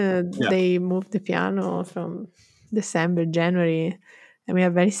then they moved the piano from December, January, and we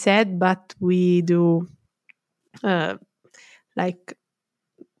are very sad. But we do like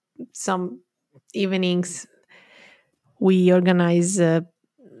some evenings. We organize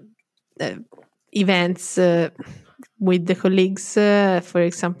events with the colleagues. For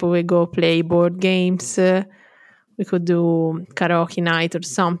example, we go play board games. We could do karaoke night or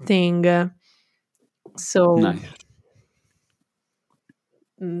something. So. Nice.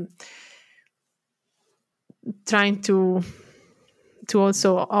 Trying to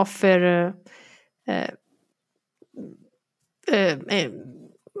also offer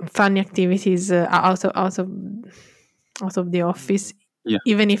fun activities out of the office,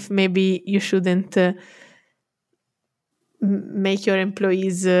 even if maybe you shouldn't make your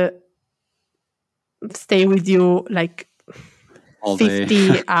employees stay with you like all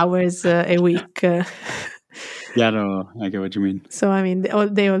 50 hours a week. Yeah, no, I get what you mean. So I mean,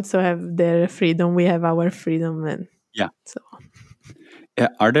 they also have their freedom. We have our freedom, and so.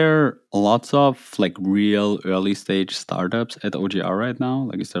 Are there lots of like real early stage startups at OGR right now?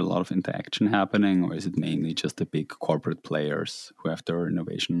 Like, is there a lot of interaction happening, or is it mainly just the big corporate players who have their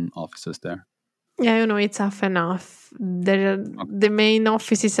innovation offices there? Yeah, it's half and half. The main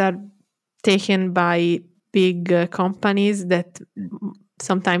offices are taken by big companies that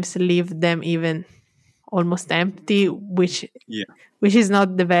sometimes leave them even almost empty, which is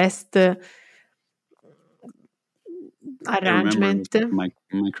not the best I remember it was arrangement. like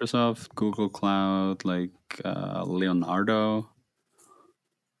Microsoft, Google Cloud, like Leonardo.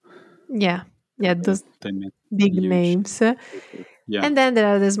 Yeah, yeah, those They made big huge. names. Yeah. And then there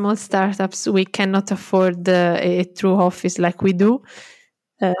are the small startups. We cannot afford a true office like we do.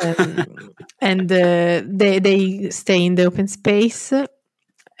 And they stay in the open space.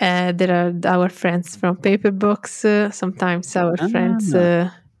 There are our friends from Paperbox, sometimes our friends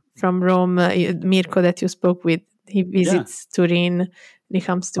Ah, from Rome, Mirko that you spoke with. He yeah. visits Turin, he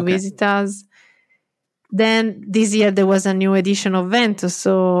comes to Okay. visit us. Then this year there was a new edition of Ventus,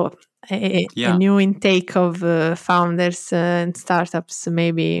 so a Yeah. new intake of founders and startups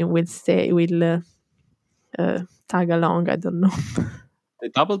maybe will tag along. I don't know. They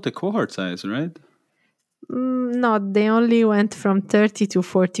doubled the cohort size, right? No, they only went from 30 to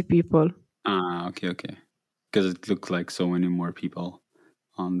 40 people. Ah, okay, okay. Because it looked like so many more people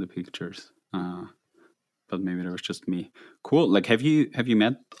on the pictures. But maybe that was just me. Cool. Like, have you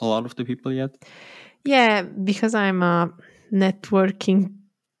met a lot of the people yet? Yeah, because I'm a networking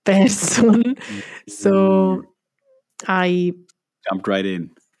person. Mm, So I jumped right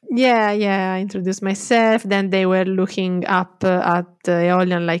in. yeah, I introduced myself. Then they were looking up at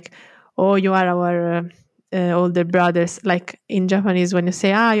Aeolian like, oh, you are our older brothers. Like in Japanese, when you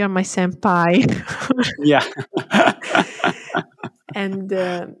say, ah, you're my senpai. Yeah. and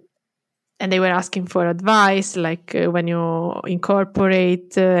uh, and they were asking for advice, like when you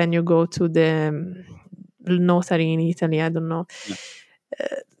incorporate and you go to the notary in Italy, I don't know. Yeah.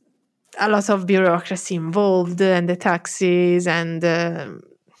 A lot of bureaucracy involved and the taxes and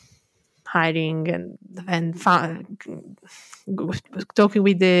hiring and talking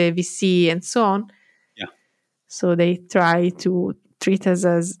with the VC and so on. Yeah. So they try to treat us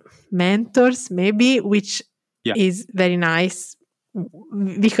as mentors, maybe, which Yeah. is very nice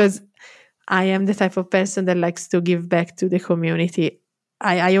because I am the type of person that likes to give back to the community.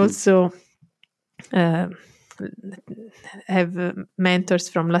 I Mm. also uh, have mentors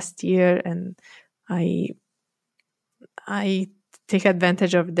from last year, and I I take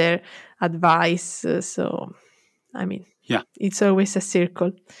advantage of their advice. So I mean, Yeah. it's always a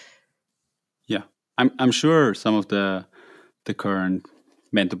circle. Yeah. I'm sure some of the current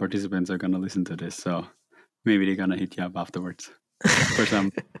mentor participants are gonna listen to this, so maybe they're gonna hit you up afterwards for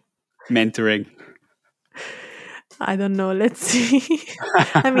some mentoring. I don't know. Let's see.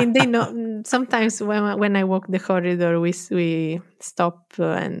 I mean, they know. Sometimes when I walk the corridor, we stop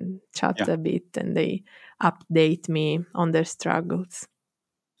and chat Yeah. a bit, and they update me on their struggles.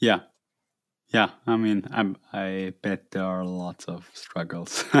 Yeah. Yeah. I mean, I bet there are lots of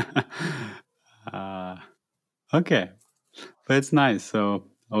struggles. uh, okay. But it's nice. So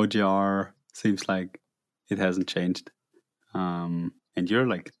OGR seems like it hasn't changed. And you're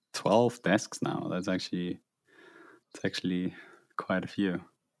like 12 desks now. It's actually quite a few.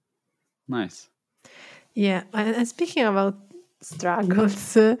 Nice. Yeah, and speaking about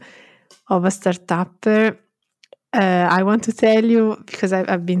struggles of a startupper, I want to tell you because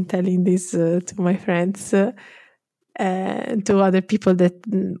I've been telling this to my friends, to other people that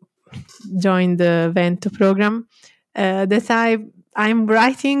joined the Vento program, that I'm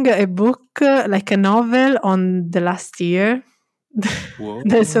writing a book, like a novel on the last year.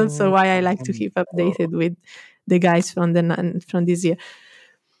 That's also Whoa. why I like to keep updated with the guys from this year.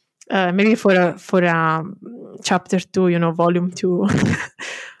 Maybe for a chapter 2, volume 2.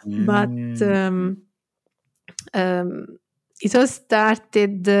 But Mm. um, it all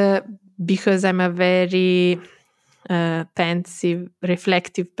started because I'm a very pensive,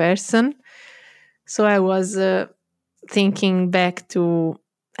 reflective person. So I was thinking back to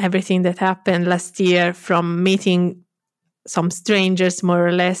everything that happened last year, from meeting some strangers, more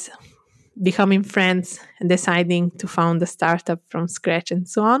or less, becoming friends, and deciding to found a startup from scratch and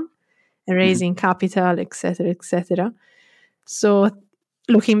so on, and Mhm. raising capital, etc., etc. So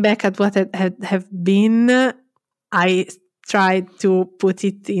looking back at what have been, I tried to put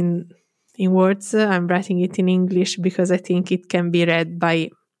it in words. I'm writing it in English because I think it can be read by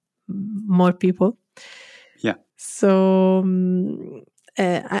more people. Yeah. So, and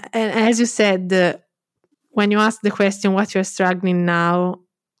as you said, when you ask the question what you're struggling now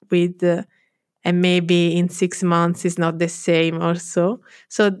with, and maybe in 6 months is not the same, also.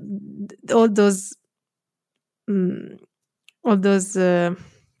 So all those, mm, all those uh,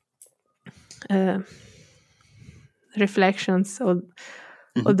 reflections, all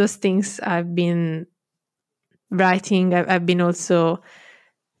Mhm. those things I've been writing. I've been also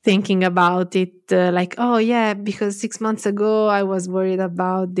thinking about it, like, oh yeah, because 6 months ago I was worried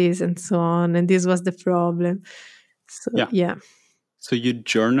about this and so on, and this was the problem. So Yeah. yeah. So you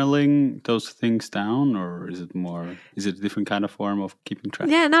journaling those things down, or is it a different kind of form of keeping track?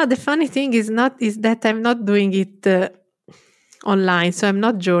 Yeah, no, the funny thing is that I'm not doing it online, so I'm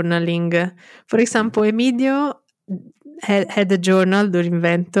not journaling. For example, Emilio had a journal during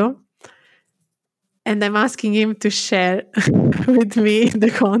Vento, and I'm asking him to share with me the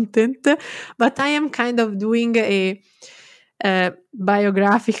content, but I am kind of doing a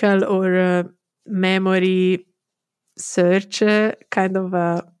biographical or memory search, kind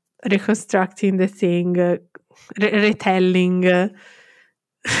of reconstructing the thing, retelling.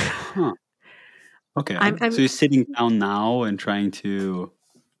 Huh. Okay. I'm So you're sitting down now and trying to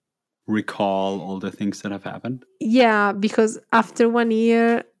recall all the things that have happened? Yeah, because after 1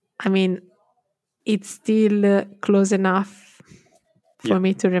 year, I mean, it's still close enough for Yeah.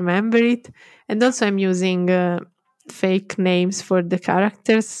 me to remember it. And also, I'm using fake names for the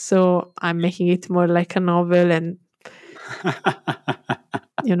characters, so I'm making it more like a novel, and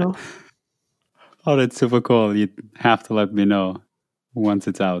you know. Oh, that's super cool. You have to let me know once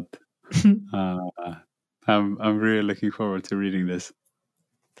it's out. Uh, I'm really looking forward to reading this.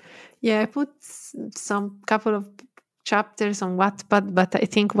 Yeah, I put some couple of chapters on Wattpad, but I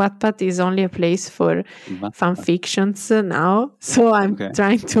think Wattpad is only a place for fan fictions now. So I'm Okay.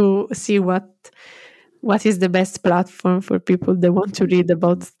 trying to see what is the best platform for people that want to read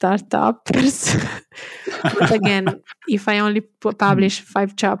about startups. But again, if I only publish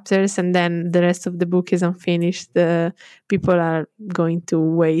 5 chapters and then the rest of the book is unfinished, people are going to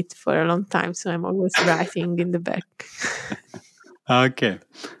wait for a long time. So I'm always writing in the back. Okay,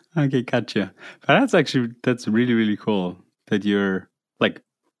 gotcha. But that's really, really cool that you're like,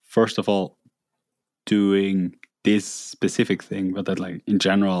 first of all, doing this specific thing, but that like in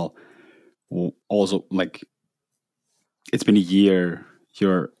general, also like it's been a year.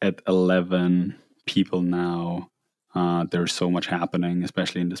 You're at 11 people now. There's so much happening,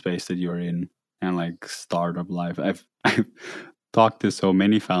 especially in the space that you're in, and like startup life. I've talked to so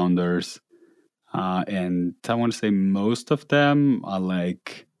many founders, and I want to say most of them are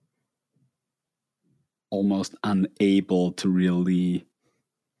like almost unable to really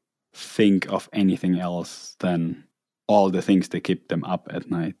think of anything else than all the things that keep them up at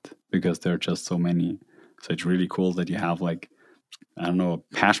night, because there are just so many. So it's really cool that you have like, I don't know, a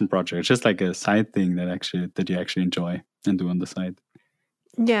passion project. It's just like a side thing that you actually enjoy and do on the side.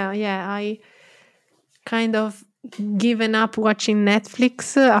 Yeah, I kind of given up watching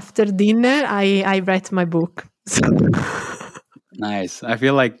Netflix after dinner. I write my book. So Nice. I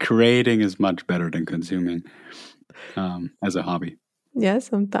feel like creating is much better than consuming, as a hobby. yeah,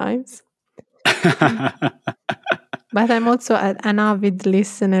 sometimes. But I'm also an avid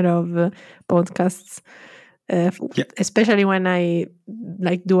listener of podcasts, Yeah. especially when I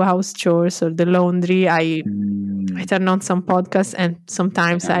like do house chores or the laundry. I turn on some podcasts, and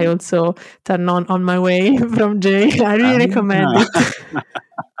sometimes I also turn on my way from Jay. I really recommend it.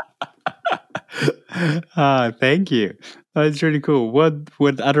 Thank you. That's really cool.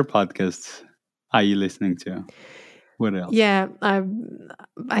 What other podcasts are you listening to? What else? Yeah,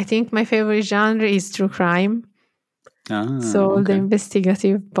 I think my favorite genre is true crime. So the Okay.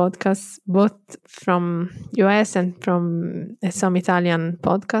 investigative podcasts, both from US and from some Italian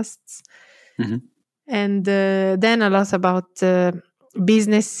podcasts, and then a lot about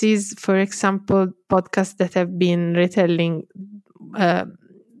businesses. For example, podcasts that have been retelling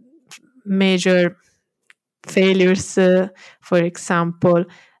major failures. For example,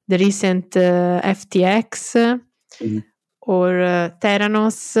 the recent FTX. Or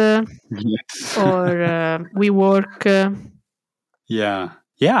Theranos, Yes. or WeWork. Yeah.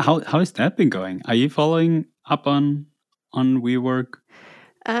 How has that been going? Are you following up on WeWork?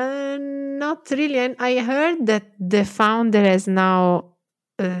 Not really. And I heard that the founder has now,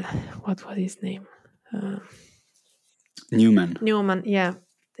 what was his name? Newman, yeah,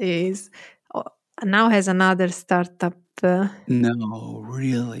 is now has another startup. No,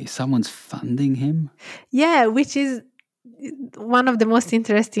 really? Someone's funding him? Yeah, which is one of the most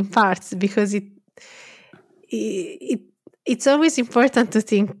interesting parts, because it's always important to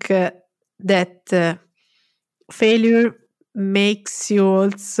think that failure makes you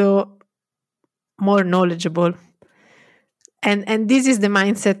also more knowledgeable, and this is the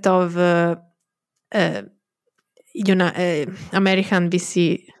mindset of American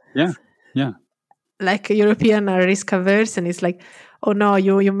VC. Yeah. Like European are risk averse, and it's like, oh no,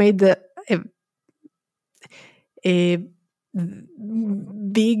 you made a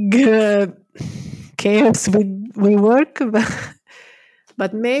big chaos with WeWork,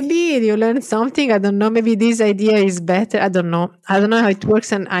 but maybe you learn something. I don't know. Maybe this idea is better. I don't know how it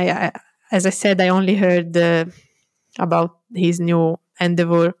works. And I as I said, I only heard about his new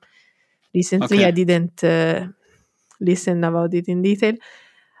endeavor recently. Okay. I didn't listen about it in detail,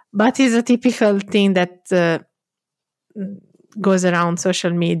 but it's a typical thing that goes around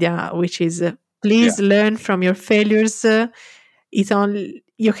social media, which is please Yeah. learn from your failures.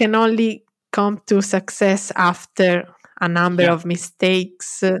 You can only come to success after a number Yeah. of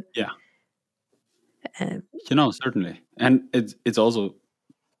mistakes. Yeah. Uh, Certainly. And it's also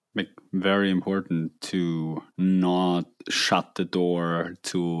like very important to not shut the door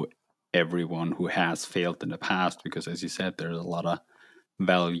to everyone who has failed in the past, because as you said, there's a lot of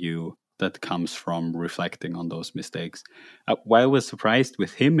value that comes from reflecting on those mistakes. Why I was surprised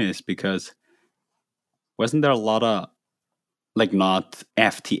with him is because wasn't there a lot of like not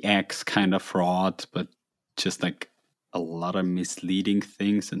FTX kind of fraud, but just like a lot of misleading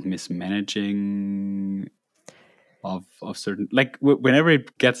things and mismanaging of certain, like whenever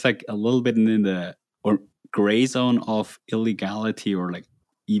it gets like a little bit in the or gray zone of illegality or like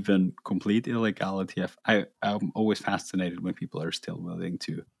even complete illegality, I'm always fascinated when people are still willing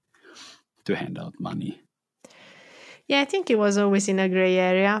to hand out money. yeah, I think he was always in a gray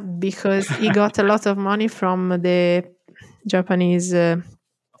area because he got a lot of money from the Japanese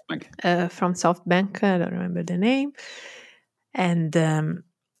Like, from SoftBank. I don't remember the name, and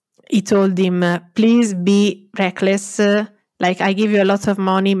he told him, "Please be reckless. Like I give you a lot of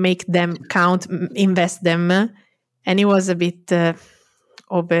money, make them count, invest them." And he was a bit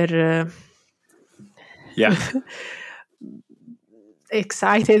over yeah,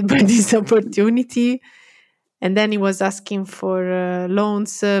 excited by this opportunity. And then he was asking for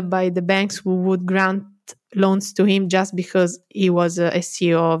loans by the banks who would grant loans to him just because he was a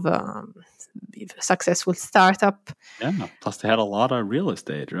CEO of a successful startup. yeah. Plus, they had a lot of real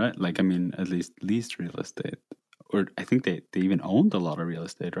estate, right? Like, I mean, at least leased real estate, or I think they even owned a lot of real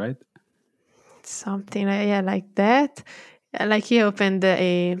estate, right? Something like that. Like he opened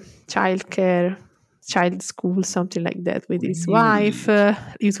a child school, something like that, with his wife. Really?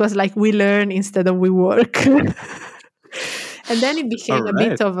 It was like we learn instead of we work. And then it All became a right.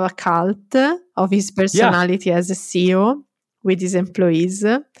 bit of a cult of his personality as a CEO with his employees.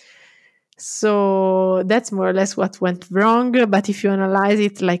 So that's more or less what went wrong. But if you analyze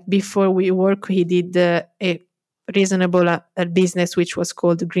it, like before we work, he did a reasonable business which was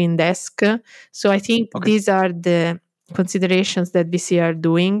called Green Desk. So I think Okay. these are the considerations that VC are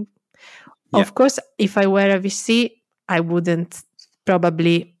doing. Yeah. Of course, if I were a VC, I wouldn't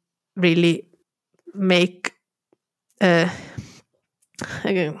probably really make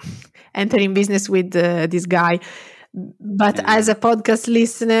enter in business with this guy. But as a podcast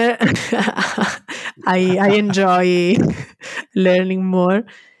listener, I enjoy learning more.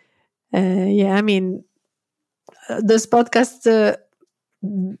 Yeah, I mean, those podcasts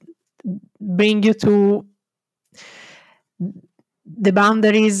bring you to the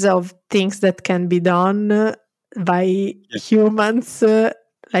boundaries of things that can be done by humans.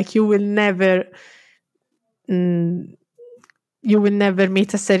 Like you will never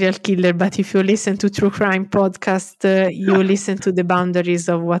meet a serial killer, but if you listen to true crime podcast, you listen to the boundaries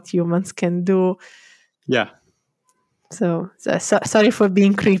of what humans can do. Yeah. So sorry for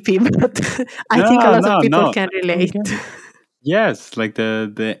being creepy, but I think a No, lot of no, people no. can We relate. get it. Yes, like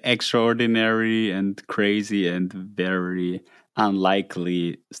the extraordinary and crazy and very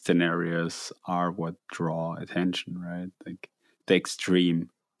unlikely scenarios are what draw attention, right? Like the extreme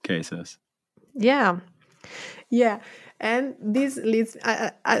cases. Yeah. And this leads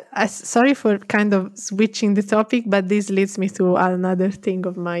I sorry for kind of switching the topic, but this leads me to another thing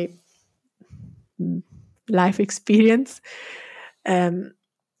of my life experience,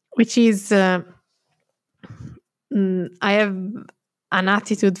 which is I have an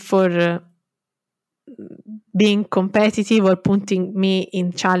attitude for being competitive or putting me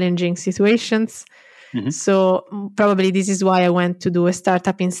in challenging situations. Mhm. So probably this is why I went to do a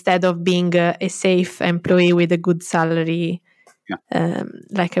startup instead of being a safe employee with a good salary, Yeah.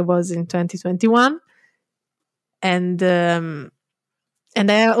 like I was in 2021. And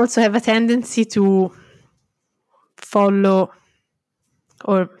I also have a tendency to follow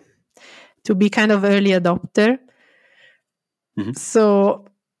or to be kind of early adopter. Mhm. So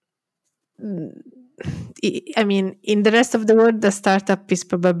I mean, in the rest of the world, the startup is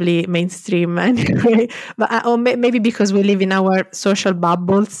probably mainstream anyway. But or maybe because we live in our social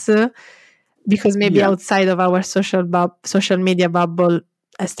bubbles, because maybe Yeah. outside of our social media bubble,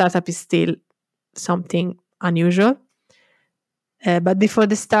 a startup is still something unusual. But before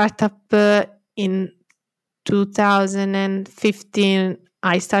the startup in 2015,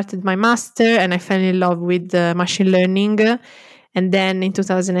 I started my master and I fell in love with machine learning. And then in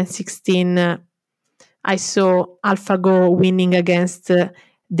 2016, I saw AlphaGo winning against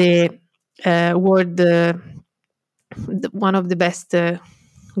the world, one of the best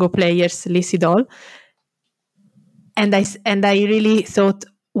Go players, Lizzie Doll, and I really thought,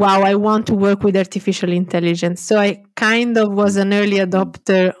 wow, I want to work with artificial intelligence. So I kind of was an early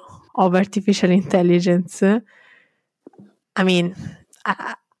adopter of artificial intelligence. I mean,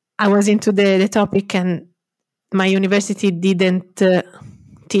 I was into the topic, and my university didn't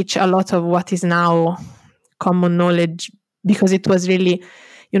teach a lot of what is now common knowledge, because it was really,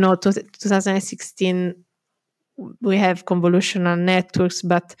 2016, we have convolutional networks,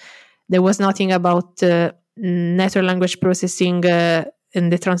 but there was nothing about natural language processing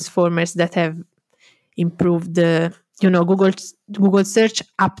and the transformers that have improved Google search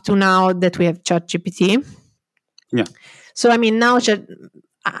up to now that we have ChatGPT. Yeah. So I mean, now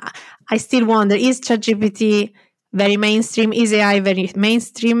I still wonder, is ChatGPT very mainstream? Is AI very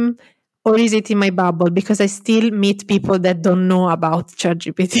mainstream? Or is it in my bubble? Because I still meet people that don't know about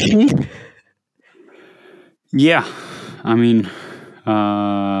ChatGPT. Yeah, I mean, there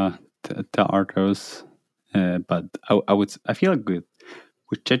are those, but I feel like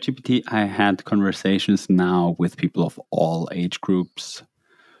with ChatGPT, I had conversations now with people of all age groups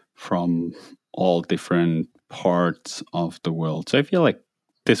from all different parts of the world. So I feel like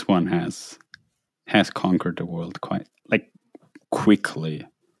this one has conquered the world quite like quickly.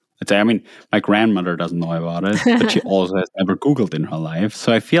 I mean, my grandmother doesn't know about it, but she also has never Googled in her life.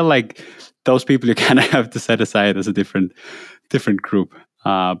 So I feel like those people you kind of have to set aside as a different group.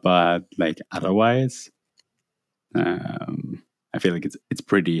 But like otherwise, I feel like it's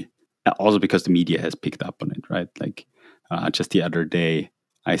pretty. Also because the media has picked up on it, right? Like just the other day,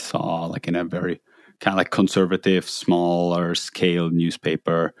 I saw like in a very kind of like conservative, smaller scale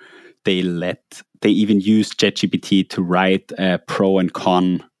newspaper, they even used ChatGPT to write a pro and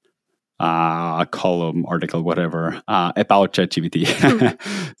con column, article, whatever, about ChatGPT.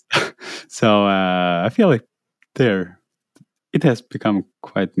 So I feel like it has become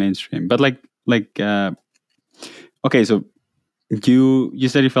quite mainstream. But okay, so you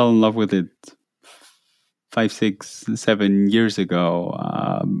said you fell in love with it 5, 6, 7 years ago.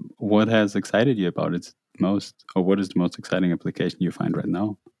 What has excited you about it most, or what is the most exciting application you find right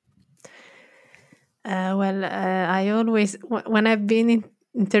now? I always, when I've been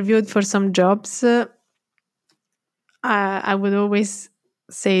interviewed for some jobs, I would always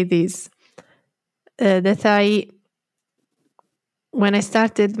say this, that when I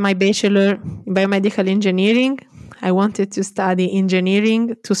started my bachelor in biomedical engineering, I wanted to study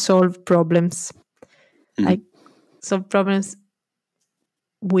engineering to solve problems. Mm-hmm. Like solve problems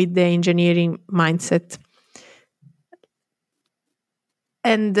with the engineering mindset.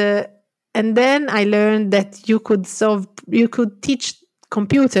 And then I learned that you could teach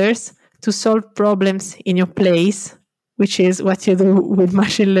computers to solve problems in your place, which is what you do with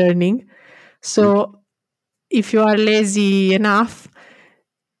machine learning. So if you are lazy enough,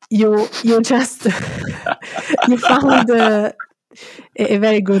 you just you found a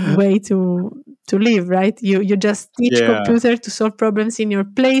very good way to live, right? You just teach computer to solve problems in your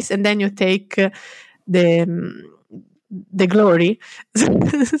place, and then you take the glory.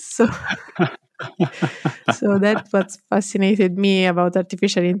 so that's what fascinated me about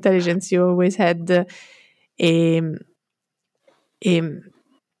artificial intelligence. You always had a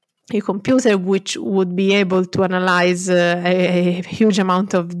computer which would be able to analyze a huge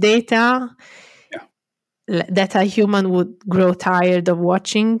amount of data that a human would grow tired of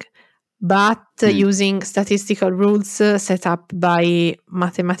watching, but using statistical rules set up by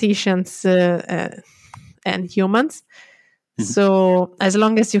mathematicians and humans. So as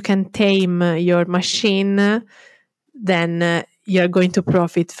long as you can tame your machine, then you're going to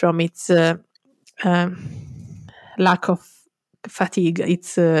profit from its lack of fatigue.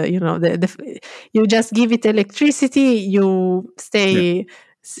 It's you just give it electricity, you stay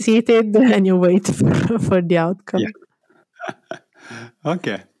seated, and you wait for the outcome.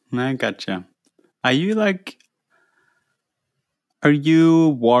 Okay, I gotcha. Are you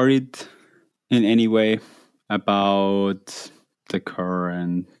worried in any way about the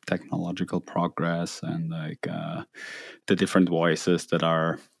current technological progress and the different voices that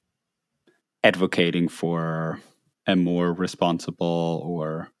are advocating for a more responsible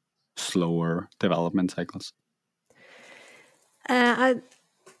or slower development cycles?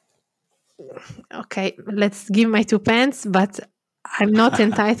 Okay, let's give my 2 pence, but I'm not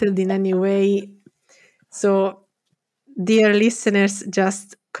entitled in any way. So, dear listeners,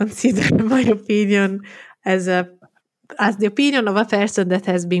 just consider my opinion as the opinion of a person that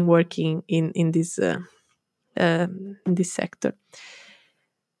has been working in this sector.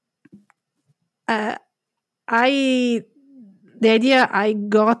 the idea I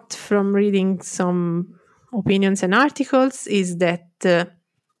got from reading some opinions and articles is that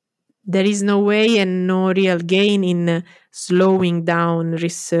there is no way and no real gain in slowing down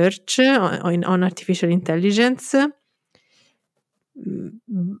research on artificial intelligence.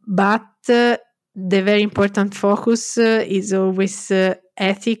 But the very important focus is always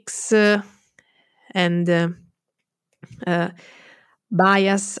ethics and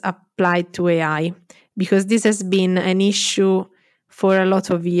bias applied to AI, because this has been an issue for a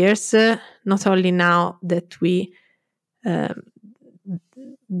lot of years, not only now that we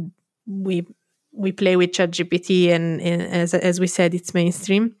play with ChatGPT and as we said, it's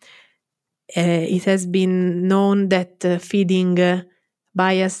mainstream. It has been known that feeding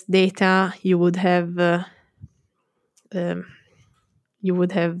biased data, you would have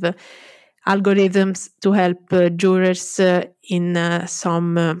algorithms to help jurors in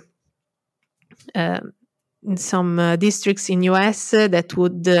some districts in US that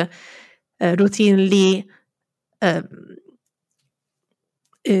would routinely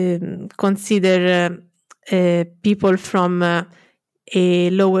consider people from a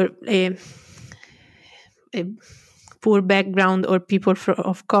lower, a poor background or people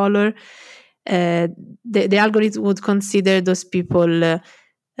of color. The algorithm would consider those people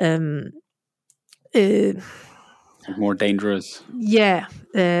more dangerous. Yeah,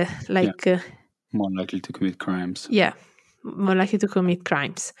 more likely to commit crimes. Yeah, more likely to commit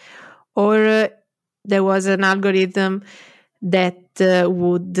crimes. Or there was an algorithm that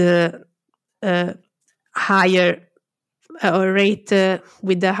would higher or rate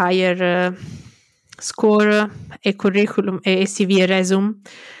with a higher score a curriculum, a CV resume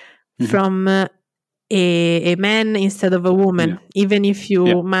from a man instead of a woman. Even if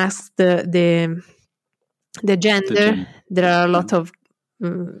you mask the gender, there are a lot of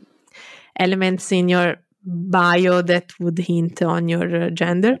elements in your bio that would hint on your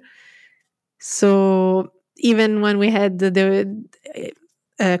gender. So even when we had the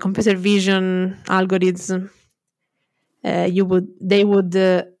computer vision algorithm, they would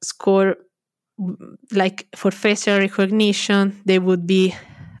score, like for facial recognition, they would be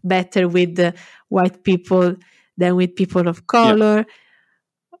better with white people than with people of color.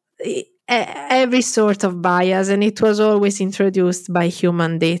 Every sort of bias, and it was always introduced by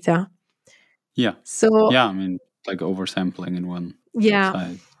human data. So I mean, like oversampling in one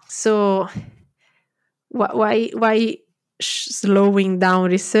side. So why slowing down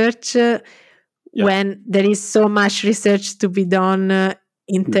research when there is so much research to be done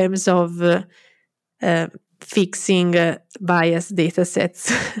in terms of fixing biased data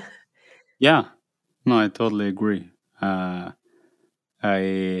sets? No, I totally agree. I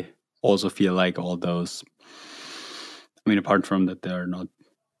also feel like all those, I mean, apart from that, they're not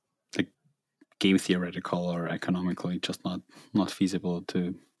like game theoretical or economically just not feasible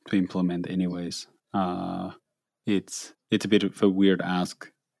to implement anyways. It's a bit of a weird ask,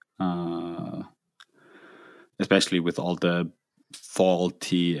 especially with all the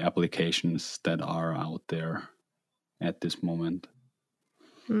faulty applications that are out there at this moment.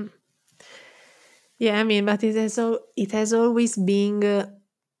 Yeah, I mean, but it has always been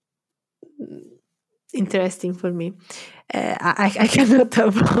interesting for me. I cannot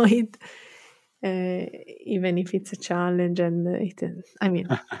avoid, even if it's a challenge, and I mean,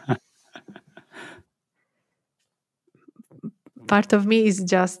 part of me is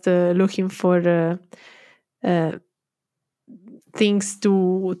just looking for things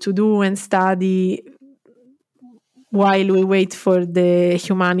to do and study while we wait for the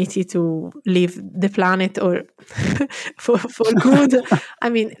humanity to leave the planet, or for good. I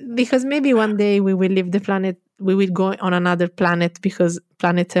mean, because maybe one day we will leave the planet, we will go on another planet because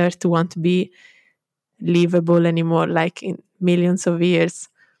planet Earth won't be livable anymore, like in millions of years.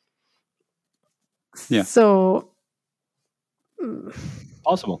 So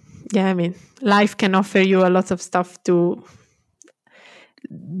possible. Yeah, I mean, life can offer you a lot of stuff to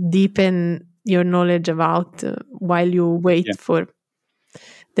deepen your knowledge about while you wait for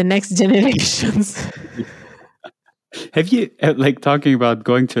the next generations. Have you, like, talking about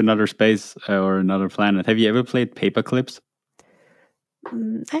going to another space or another planet, have you ever played Paperclips?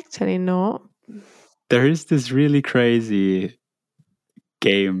 Actually, no. There is this really crazy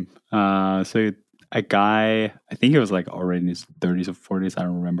game. So a guy, I think it was like already in his 30s or 40s, I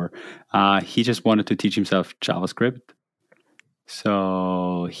don't remember. He just wanted to teach himself JavaScript.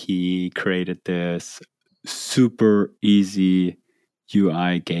 So he created this super easy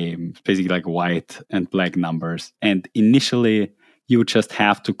UI game, basically like white and black numbers. And initially, you would just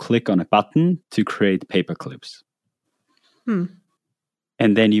have to click on a button to create paperclips.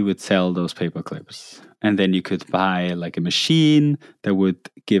 and then you would sell those paper clips. And then you could buy like a machine that would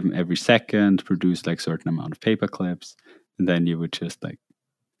give them every second, produce like certain amount of paper clips. And then you would just like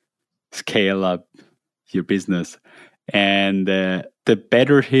scale up your business. And the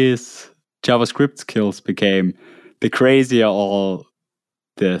better his JavaScript skills became, the crazier all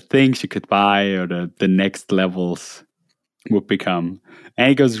the things you could buy or the next levels would become.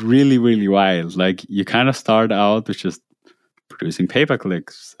 And it goes really, really wild. Like you kind of start out with just producing pay per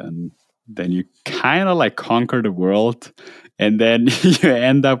clicks, and then you kind of like conquer the world, and then you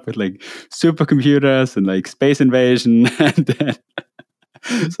end up with like supercomputers and like space invasion, and then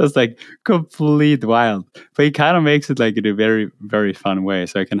so it's like complete wild. But he kind of makes it like in a very, very fun way.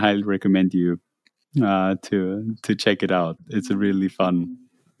 So I can highly recommend you to check it out. It's a really fun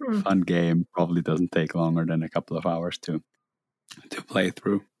game. Probably doesn't take longer than a couple of hours to play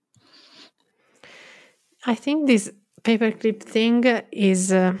through. I think this paperclip thing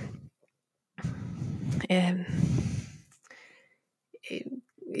is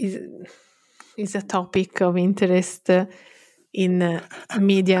is a topic of interest in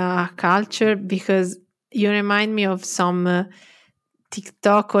media culture, because you remind me of some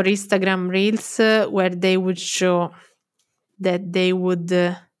TikTok or Instagram reels where they would show that they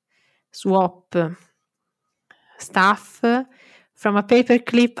would swap stuff from a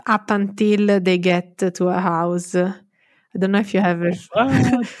paperclip up until they get to a house. I don't know if you have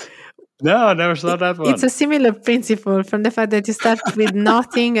No, I never saw that one. It's a similar principle, from the fact that you start with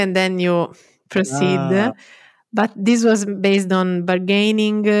nothing and then you proceed. But this was based on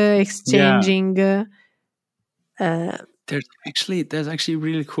bargaining, exchanging. There's actually a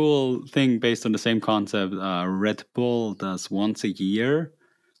really cool thing based on the same concept. Red Bull does once a year,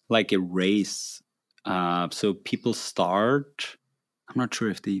 like a race. So people start. I'm not sure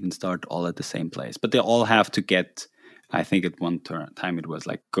if they even start all at the same place, but they all have to get. I think at one time it was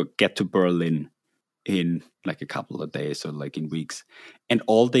like get to Berlin in like a couple of days or like in weeks, and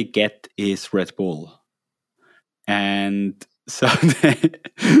all they get is Red Bull. And so they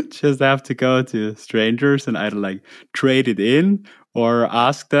just have to go to strangers and either like trade it in or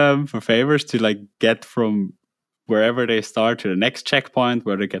ask them for favors to like get from wherever they start to the next checkpoint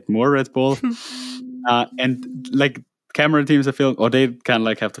where they get more Red Bull. And like camera teams are film, or they kind of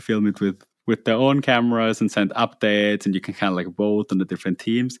like have to film it with their own cameras and send updates, and you can kind of like vote on the different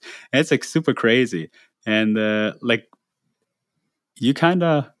teams. And it's like super crazy. And like you kind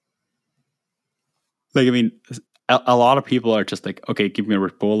of like, I mean, a lot of people are just like, okay, give me a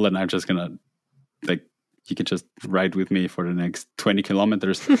Red Bull and I'm just gonna like, you can just ride with me for the next 20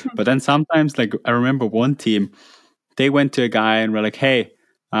 kilometers. But then sometimes, like, I remember one team, they went to a guy and were like, hey,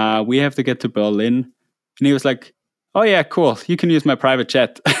 we have to get to Berlin. And he was like, oh yeah, cool, you can use my private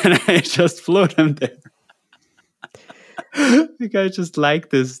jet. And I just flew them there. The guy just like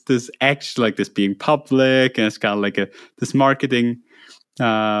this action, like this being public, and it's kind of like this marketing.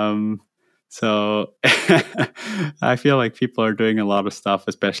 So I feel like people are doing a lot of stuff,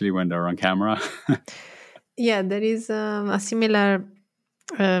 especially when they're on camera. Yeah, there is a similar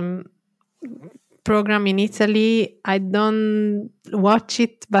program in Italy. I don't watch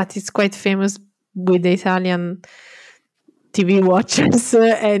it, but it's quite famous with the Italian TV watchers,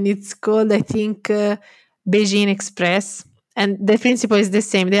 and it's called, I think, Beijing Express. And the principle is the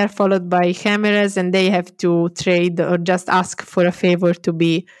same. They are followed by cameras, and they have to trade or just ask for a favor to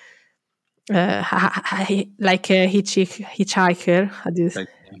be like a hitchhiker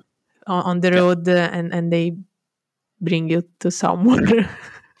on the road, and they bring you to somewhere.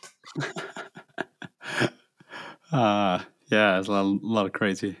 Yeah, there's a lot of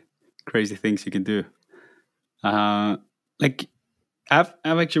crazy things you can do. Like I've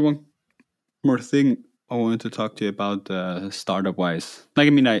actually one more thing I wanted to talk to you about startup wise. Like,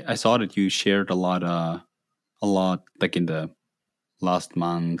 I mean, I saw that you shared a lot like in the last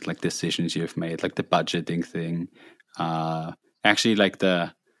month, like decisions you've made, like the budgeting thing. Actually, like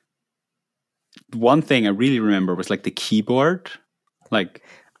the one thing I really remember was like the keyboard, like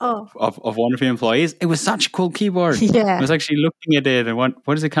of one of your employees. It was such a cool keyboard. Yeah, I was actually looking at it, and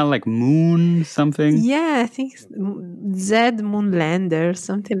what is it, kind of like Moon something? Yeah, I think Z Moonlander,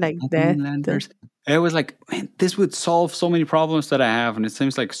 something like that. Moonlanders. It was like, man, this would solve so many problems that I have, and it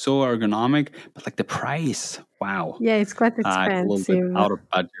seems like so ergonomic. But like the price, wow. Yeah, it's quite It's a little bit expensive. out of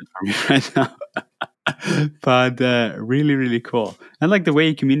budget for me right now. But really, really cool. And like the way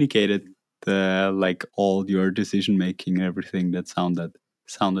you communicated, like all your decision making and everything, that sounded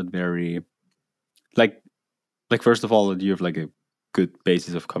very like first of all, that you have like a good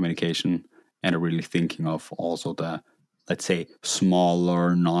basis of communication and are really thinking of also the, let's say,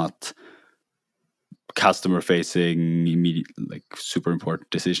 smaller, not customer facing, immediate, like super important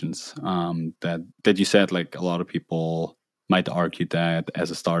decisions. That you said, like a lot of people might argue that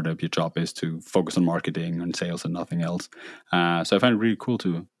as a startup, your job is to focus on marketing and sales and nothing else. So I find it really cool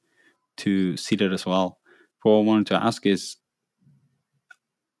to see that as well. What I wanted to ask is,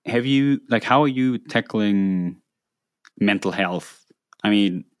 how are you tackling mental health? I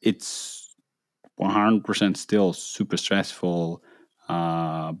mean, it's 100% still super stressful,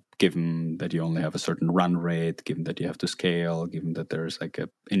 given that you only have a certain run rate, given that you have to scale, given that there's like a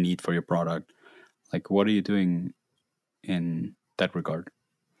need for your product. Like, what are you doing in that regard?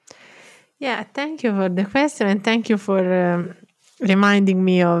 Yeah, thank you for the question, and thank you for reminding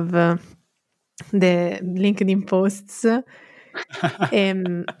me of the LinkedIn posts.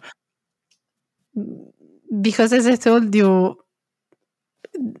 Because as I told you,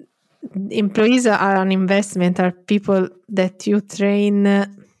 employees are an investment, are people that you train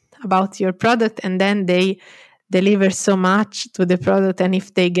about your product, and then they deliver so much to the product. And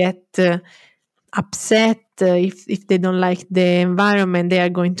if they get upset, if they don't like the environment, they are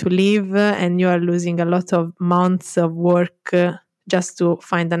going to leave, and you are losing a lot of months of work just to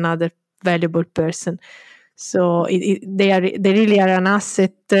find another valuable person. So they really are an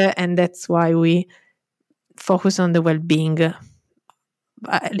asset, and that's why we focus on the well-being.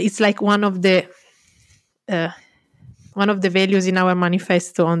 It's like one of the values in our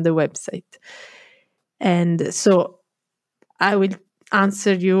manifesto on the website. And so I will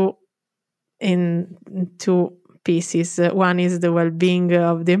answer you in two pieces. One is the well-being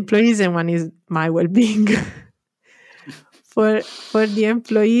of the employees, and one is my well-being. For the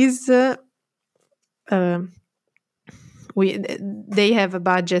employees, they have a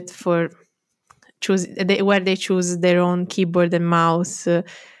budget for where they choose their own keyboard and mouse or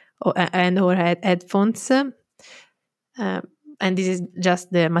headphones, and this is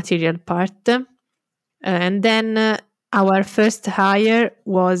just the material part. And then our first hire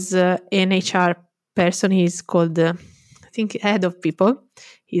was an HR person. He's called, I think, head of people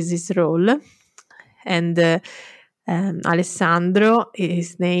is his role, and Alessandro is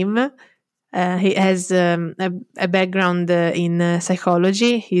his name. He has a background in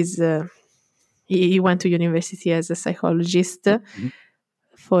psychology. He went to university as a psychologist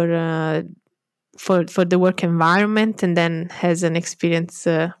for the work environment, and then has an experience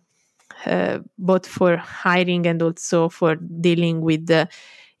both for hiring and also for dealing with the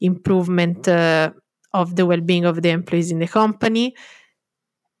improvement of the well-being of the employees in the company,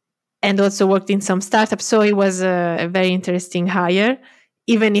 and also worked in some startups. So it was a very interesting hire,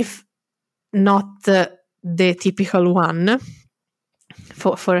 even if not the typical one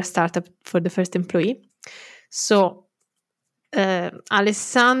for a startup for the first employee. So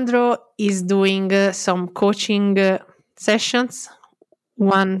Alessandro is doing some coaching sessions,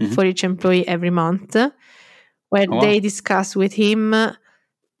 one for each employee every month, where they discuss with him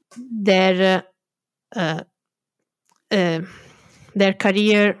their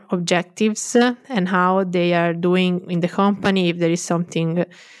career objectives and how they are doing in the company, if there is something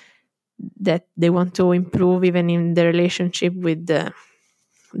that they want to improve, even in the relationship with the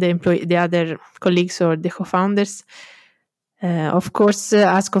employee, the other colleagues or the co-founders. Of course,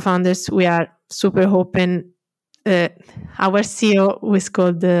 as co-founders, we are super open. Our CEO, who is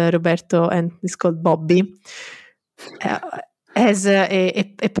called Roberto and is called Bobby, has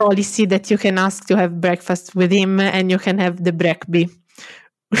a policy that you can ask to have breakfast with him, and you can have the Breakby,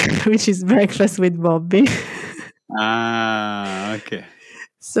 which is breakfast with Bobby. Okay.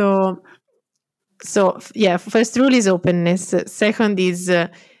 So yeah, first rule is openness. Second is a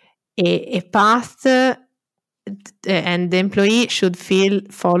path, and the employee should feel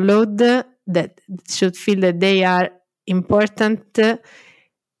followed, that should feel that they are important.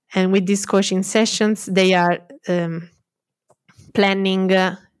 And with these coaching sessions, they are planning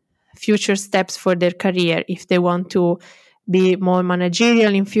future steps for their career. If they want to be more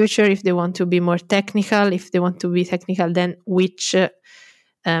managerial in future, if they want to be more technical, if they want to be technical, then which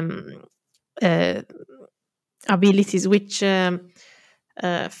abilities, which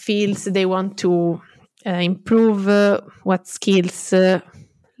fields they want to improve, what skills,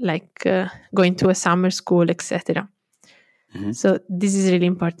 like going to a summer school, etc. So this is really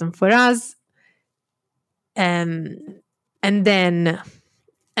important for us. And then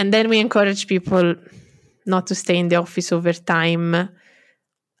we encourage people not to stay in the office over time,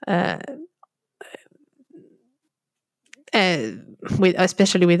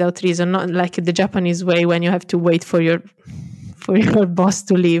 especially without reason, not like the Japanese way when you have to wait for your boss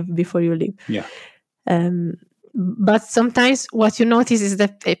to leave before you leave. Yeah. But sometimes what you notice is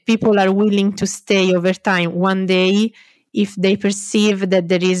that people are willing to stay over time. One day, if they perceive that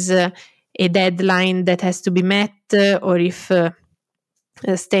there is a deadline that has to be met, or if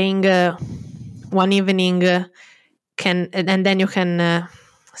staying one evening can, and then you can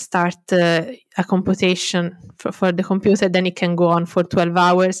start a computation for the computer, then it can go on for 12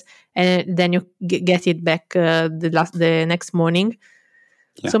 hours, and then you get it back the next morning.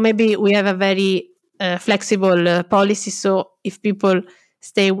 So maybe we have a very flexible policy. So if people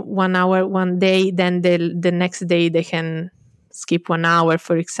stay 1 hour one day, then the next day they can skip 1 hour,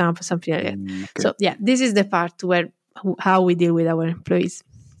 for example, something like that. Okay. So yeah, this is the part where how we deal with our employees.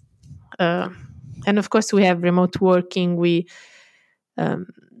 And of course, we have remote working. We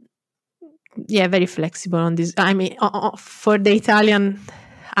very flexible on this. I mean, for the Italian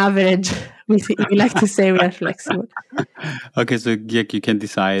average, we like to say we are flexible. Okay, so you can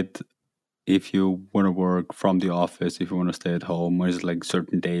decide if you want to work from the office, if you want to stay at home, or is it like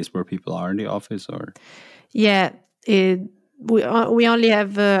certain days where people are in the office, or? Yeah, we only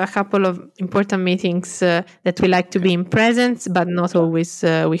have a couple of important meetings that we like to be in presence, but not always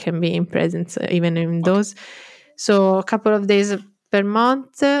we can be in presence even in those. So a couple of days per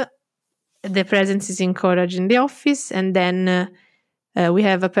month, the presence is encouraged in the office, and then we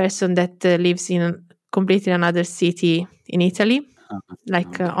have a person that lives in completely another city in Italy,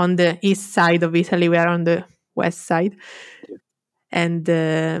 on the east side of Italy. We are on the west side, and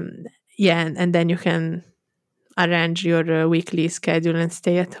and then you can arrange your weekly schedule and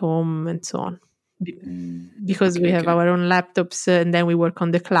stay at home and so on, because we have our own laptops, and then we work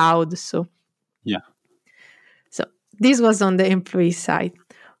on the cloud. So this was on the employee side.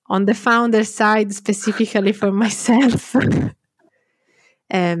 On the founder side, specifically for myself,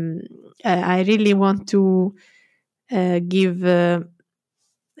 I really want to give an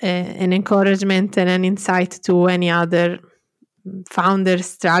encouragement and an insight to any other founder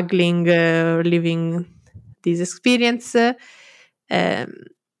struggling or living this experience.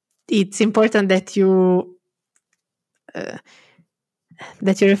 It's important that you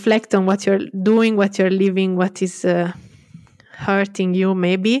reflect on what you're doing, what you're living, what is hurting you,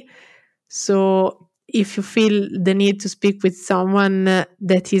 maybe. So if you feel the need to speak with someone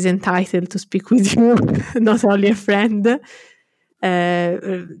that is entitled to speak with you, not only a friend,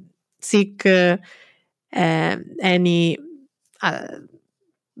 seek any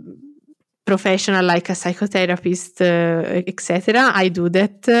professional like a psychotherapist, etc. I do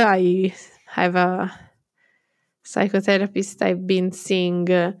that. I have a psychotherapist I've been seeing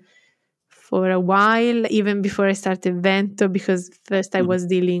for a while, even before I started Vento, because first I was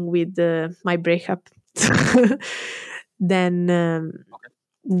dealing with my breakup. Then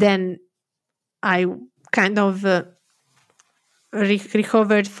I kind of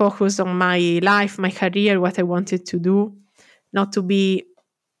recovered focus on my life, my career, what I wanted to do, not to be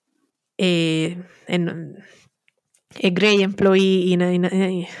a gray employee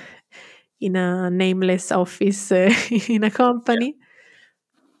in a nameless office in a company.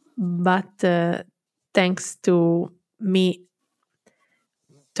 But thanks to me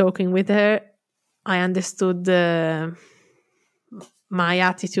talking with her, I understood my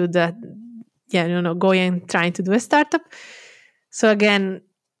attitude that, going and trying to do a startup. So again,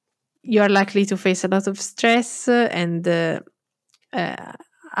 you are likely to face a lot of stress, and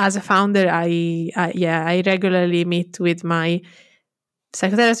as a founder, I regularly meet with my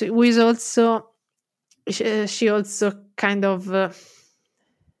psychotherapist, who is also, she also kind of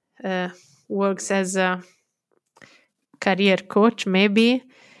works as a career coach, maybe,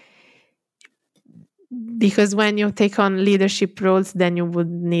 because when you take on leadership roles, then you would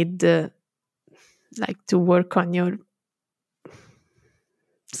need to work on your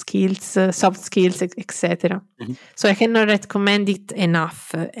skills, soft skills, etc. So I cannot recommend it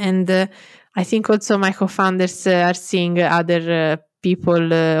enough. And I think also my co-founders are seeing other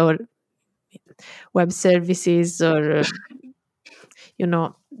people or web services, or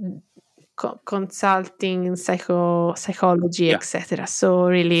consulting, psychology, etc. So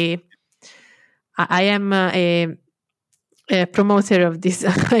really, I am a promoter of this.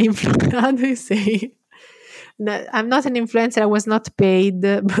 How do you say? No, I'm not an influencer. I was not paid,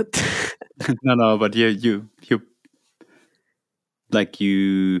 but no, but you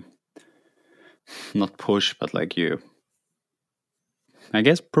not push, but you, I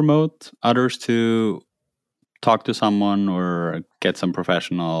guess, promote others to talk to someone or get some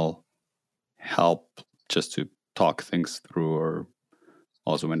professional help just to talk things through, or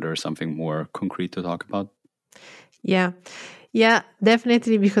also when there's something more concrete to talk about. Yeah,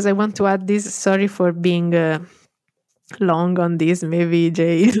 definitely, because I want to add this. Sorry for being long on this. Maybe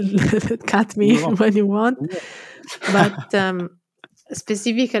Jay, cut me when you want. But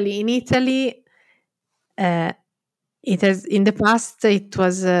specifically in Italy, it has, in the past, it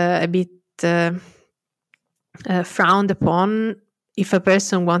was a bit frowned upon if a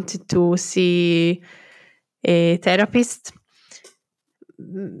person wanted to see a therapist.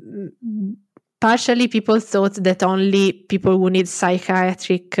 Partially, people thought that only people who need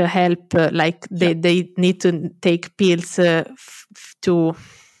psychiatric help, like they need to take pills to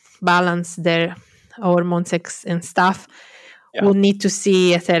balance their hormones and stuff, would need to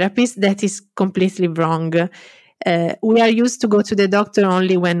see a therapist. That is completely wrong. We are used to go to the doctor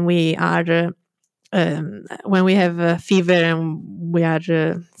only when we are when we have a fever and we are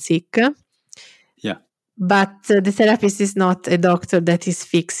sick. Yeah. But the therapist is not a doctor that is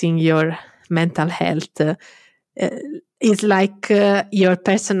fixing your mental health. It's like your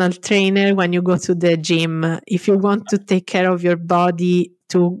personal trainer when you go to the gym. If you want to take care of your body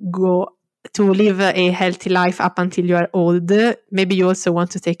to live a healthy life up until you are old, maybe you also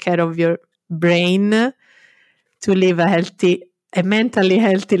want to take care of your brain to live a mentally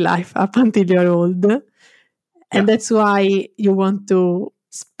healthy life up until you're old. And that's why you want to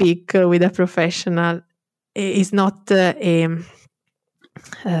speak with a professional. It's not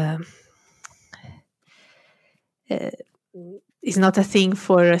it's not a thing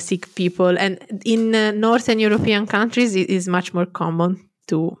for sick people. And in Northern European countries, it is much more common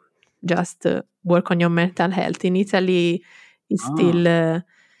to just work on your mental health. In Italy, it's still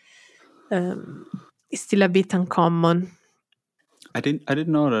a bit uncommon. I didn't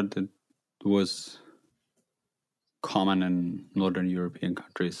know that it was common in Northern European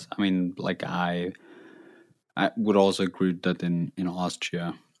countries. I mean, like I would also agree that in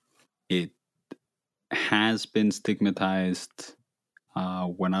Austria, it has been stigmatized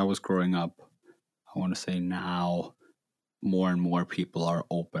when I was growing up. I want to say now more and more people are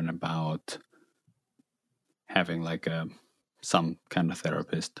open about having like some kind of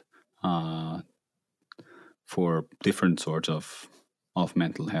therapist for different sorts of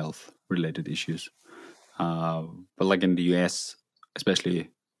mental health related issues. But like in the US, especially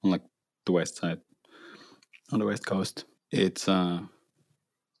on like the west side, on the west coast, it's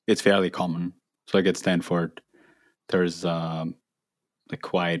fairly common. So like at Stanford, there's like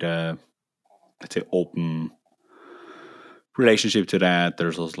quite a, let's say, open relationship to that.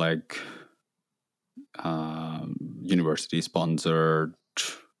 There's also like university sponsored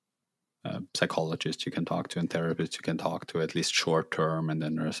psychologists you can talk to and therapists you can talk to, at least short term, and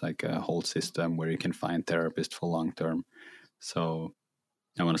then there's like a whole system where you can find therapists for long term. So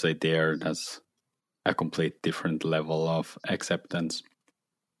I want to say that's a complete different level of acceptance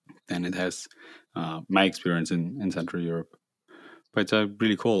than it has my experience in Central Europe. But it's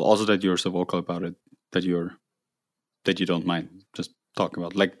really cool also that you're so vocal about it, that you don't mind just talking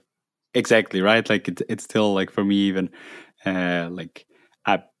about, like, exactly right. Like it's still like for me even like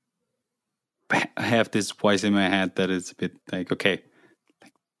I have this voice in my head that is a bit like, okay,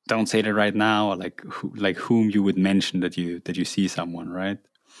 like, don't say that right now, or like whom you would mention that you see someone, right?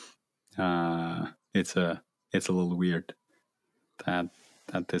 It's a little weird that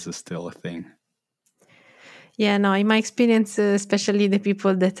this is still a thing. Yeah, no, in my experience, especially the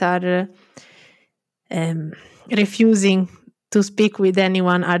people that are refusing to speak with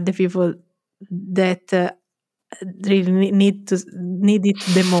anyone are the people that really need it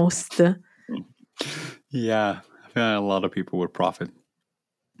the most. Yeah, I feel like a lot of people would profit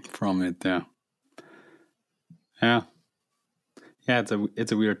from it. Yeah.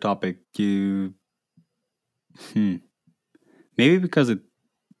 It's a weird topic. Maybe because it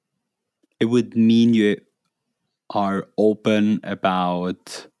would mean you are open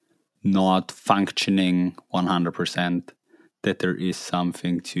about not functioning 100%, that there is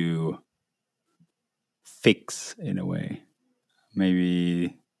something to fix in a way.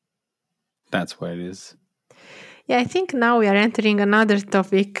 Maybe that's what it is. Yeah, I think now we are entering another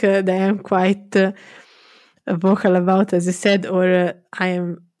topic that I am quite vocal about, as I said, or I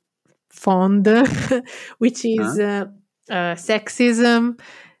am fond, which is sexism,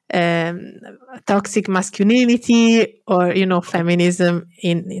 toxic masculinity, or feminism,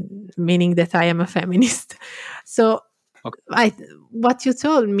 in meaning that I am a feminist. So what you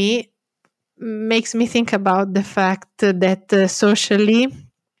told me makes me think about the fact that socially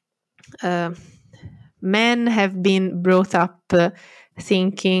men have been brought up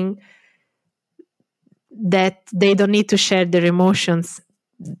thinking that they don't need to share their emotions.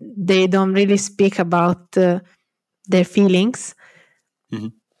 They don't really speak about their feelings. Mm-hmm.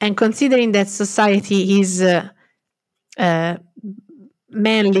 And considering that society is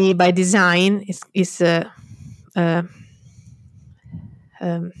manly by design,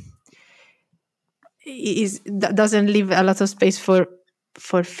 doesn't leave a lot of space for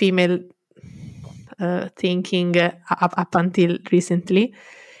female thinking up until recently.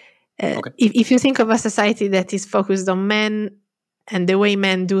 Okay. If you think of a society that is focused on men and the way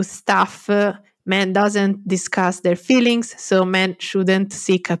men do stuff, men doesn't discuss their feelings, so men shouldn't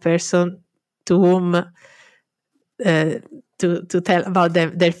seek a person to whom to tell about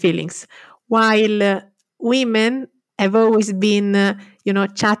their feelings. While women have always been,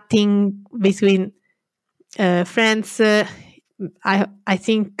 chatting between friends. I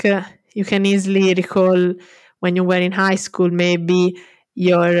think you can easily recall when you were in high school, maybe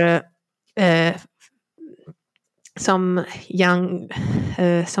your some young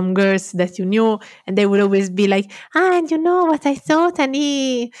some girls that you knew, and they would always be like, and you know what I thought, and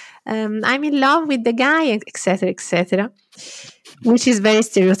I'm in love with the guy, etc., etc., which is very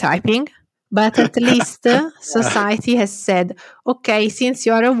stereotyping. But at least society has said, okay, since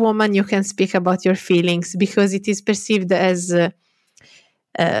you are a woman, you can speak about your feelings, because it is perceived as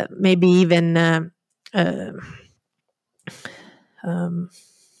maybe even how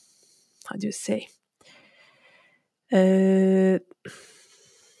do you say,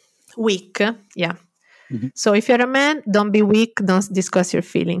 weak. Yeah. Mm-hmm. So if you're a man, don't be weak, don't discuss your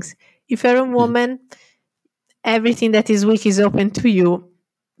feelings. If you're a woman, everything that is weak is open to you,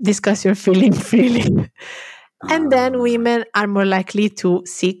 discuss your feeling freely. And then women are more likely to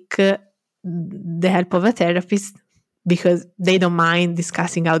seek the help of a therapist, because they don't mind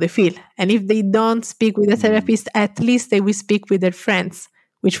discussing how they feel. And if they don't speak with a therapist, at least they will speak with their friends,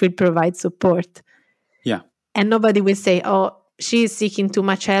 which will provide support. Yeah. And nobody will say, oh, she's seeking too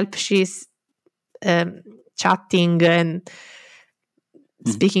much help, she's chatting and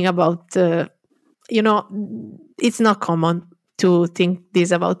speaking about, it's not common to think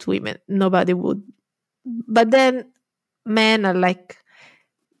this about women. Nobody would. But then men are like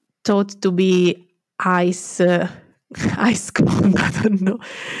taught to be ice cold. I don't know.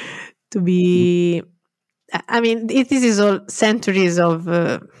 To be, I mean, this is all centuries of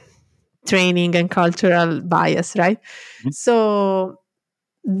training and cultural bias, right? So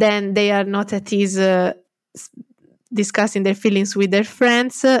then they are not at ease discussing their feelings with their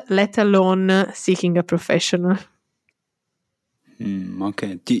friends, let alone seeking a professional.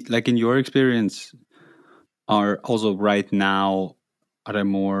 Okay. Like in your experience, are also right now, are there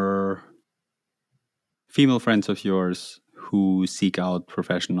more female friends of yours who seek out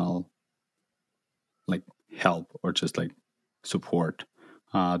professional like help or just like support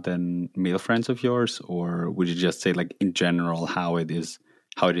than male friends of yours? Or would you just say like in general how it is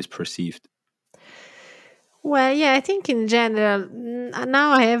perceived? Well, yeah, I think in general,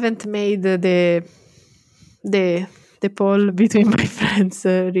 now I haven't made the poll between my friends.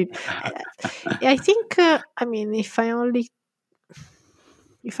 I think, I mean, if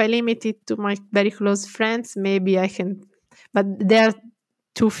I limit it to my very close friends, maybe I can, but there are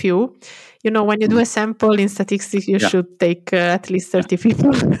too few. When you do a sample in statistics, you should take at least 30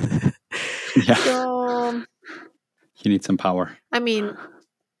 people. Yeah. So You need some power. I mean,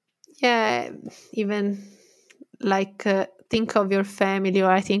 yeah, even like think of your family, or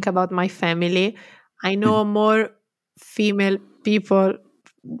I think about my family. I know more female people,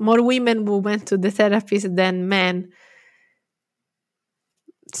 more women who went to the therapist than men.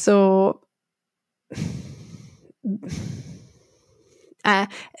 So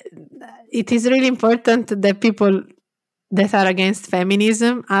it is really important that people that are against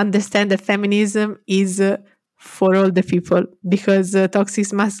feminism understand that feminism is for all the people, because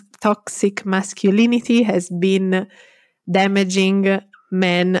toxic masculinity has been damaging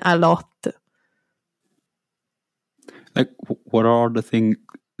men a lot. Like, what are the things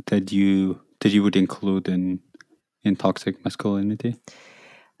that you would include in toxic masculinity?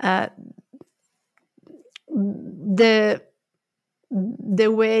 The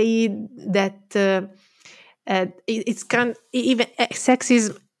way that it's even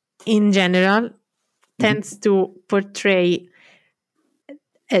sexism in general tends to portray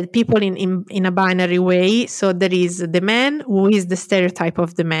people in a binary way. So there is the man who is the stereotype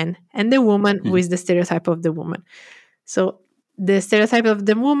of the man, and the woman who is the stereotype of the woman. So the stereotype of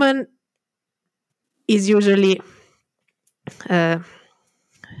the woman is usually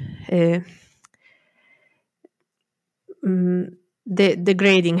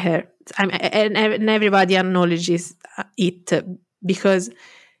degrading her. And everybody acknowledges it, because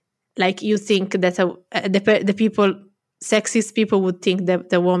like you think that the people, sexist people, would think that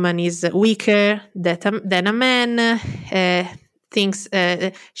the woman is weaker than a man, thinks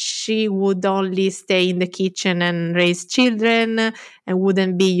she would only stay in the kitchen and raise children and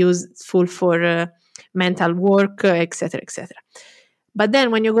wouldn't be useful for mental work, etc., etc. But then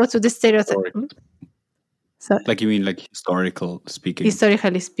when you go to the stereotype, so, like you mean like historically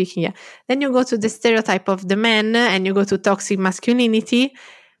speaking, yeah. Then you go to the stereotype of the man and you go to toxic masculinity.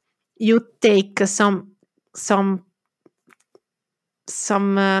 you take some some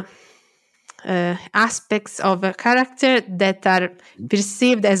aspects of a character that are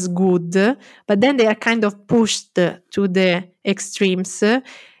perceived as good, but then they are kind of pushed to the extremes,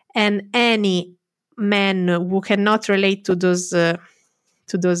 and any man who cannot relate to those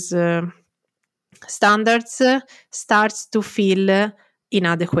standards starts to feel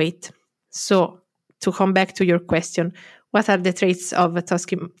inadequate. So, to come back to your question, what are the traits of a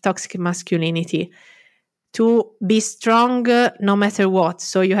toxic masculinity? To be strong no matter what.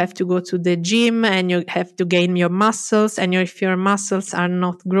 So you have to go to the gym and you have to gain your muscles. And if your muscles are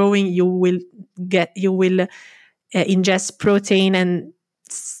not growing, you will ingest protein and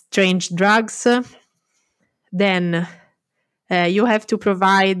strange drugs. Then you have to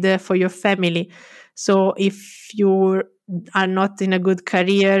provide for your family. So if you are not in a good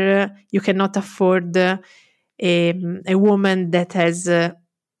career, you cannot afford a woman that has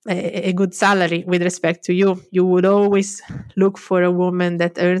a good salary with respect to you. You would always look for a woman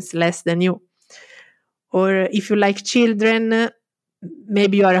that earns less than you. Or if you like children,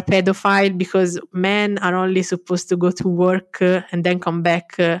 maybe you are a pedophile because men are only supposed to go to work and then come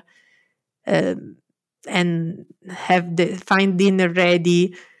back uh, and find dinner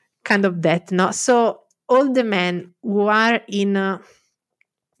ready, kind of that. No, so all the men who are in the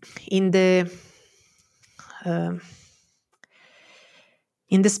uh,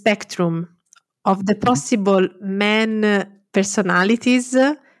 in the spectrum of the possible men personalities,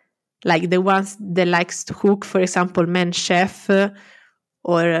 like the ones that likes to cook, for example, men chef,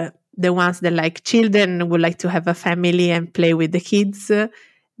 or the ones that like children, would like to have a family and play with the kids,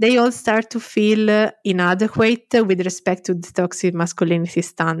 they all start to feel inadequate with respect to the toxic masculinity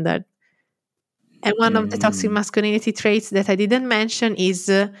standard. And one of the toxic masculinity traits that I didn't mention is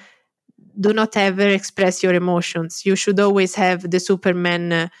do not ever express your emotions. You should always have the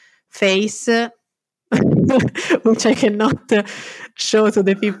Superman face, which I cannot show to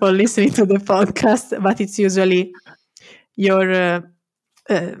the people listening to the podcast, but it's usually your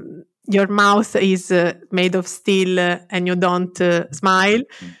uh, your mouth is made of steel and you don't smile,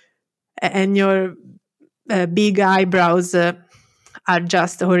 and your big eyebrows are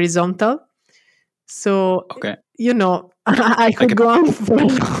just horizontal. So, Okay. I could Like go on for a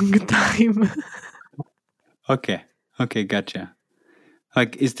long time. okay. Okay, gotcha.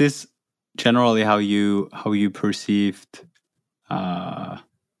 Like, is this generally how you perceived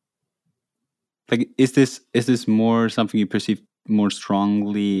like is this more something you perceived more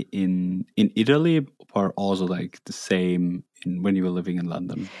strongly in Italy, or also like the same when you were living in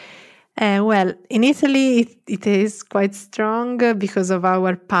London? Well, in Italy, it is quite strong because of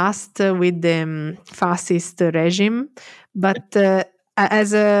our past with the fascist regime. But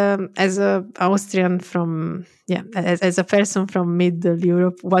as a Austrian from as a person from Middle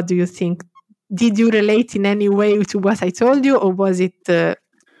Europe, what do you think? Did you relate in any way to what I told you, or was it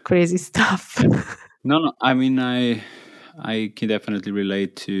crazy stuff? No, I mean, I can definitely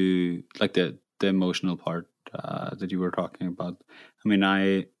relate to like the emotional part that you were talking about. I mean,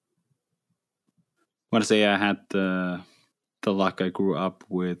 I want to say I had the luck. I grew up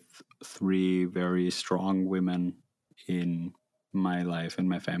with three very strong women in my life and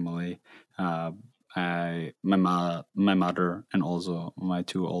my family. Uh, my mother, and also my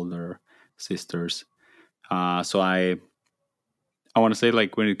two older sisters. So I want to say,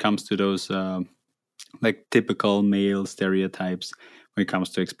 like, when it comes to those like typical male stereotypes, when it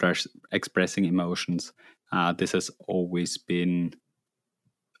comes to expressing emotions, this has always been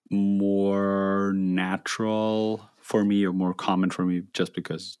more natural for me, or more common for me, just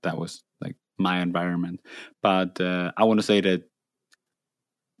because that was like my environment. But I want to say that,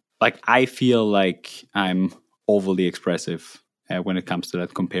 like, I feel like I'm overly expressive when it comes to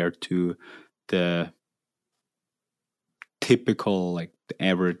that, compared to the typical, like the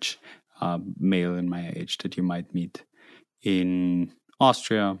average male in my age that you might meet in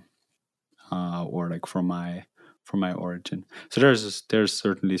Austria, or like from my origin. So there's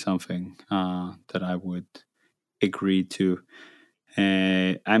certainly something that I would agree to.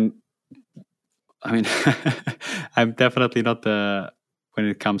 I'm I mean, I'm definitely not the when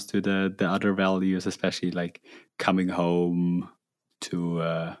it comes to the other values, especially like coming home to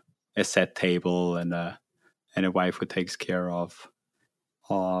a set table and a wife who takes care of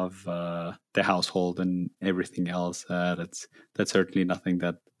the household and everything else. That's certainly nothing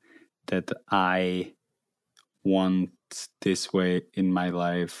that I want this way in my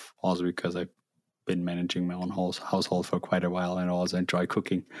life. Also because I've been managing my own household for quite a while, and I also enjoy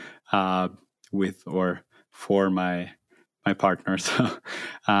cooking uh, with or for my partner. So,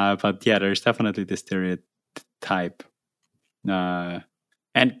 but yeah, there's definitely this stereotype. Uh,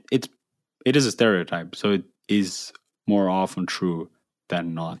 And it is a stereotype, so it is more often true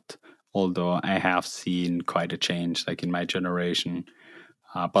than not. Although I have seen quite a change, like in my generation,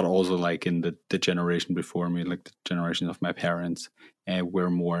 but also like in the generation before me, like the generation of my parents, and we're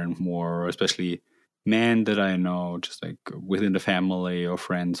more and more, especially men that I know, just like within the family or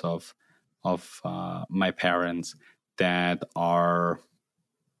friends of my parents, that are,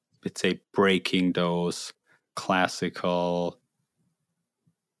 let's say, breaking those classical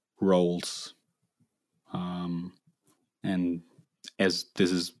roles. And as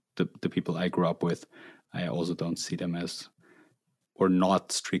this is the people I grew up with, I also don't see them as, or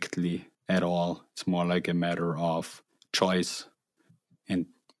not strictly at all. It's more like a matter of choice and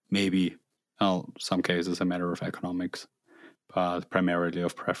maybe, well, some cases a matter of economics, but primarily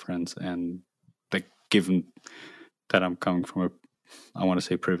of preference. And like, given that I'm coming from a, I want to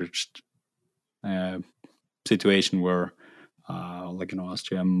say, privileged uh, situation where, like in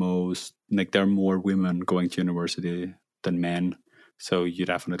Austria, most, like, there are more women going to university than men. So you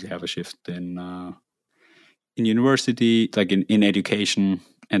definitely have a shift in university, like in education,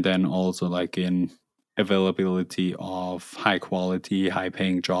 and then also like in availability of high quality, high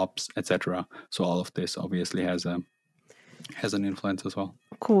paying jobs, etc. So all of this obviously has an influence as well.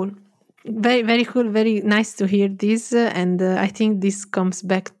 Cool. Very, very cool. Very nice to hear this. And I think this comes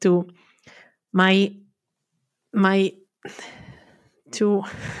back to my my two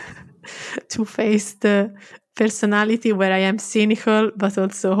two-faced personality, where I am cynical but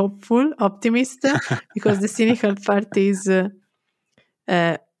also hopeful, optimist, because the cynical part is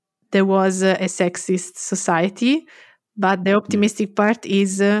there was a sexist society, but the optimistic part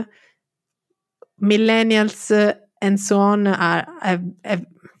is millennials and so on have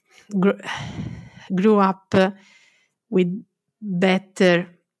grew up with better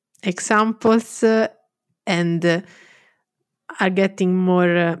examples and are getting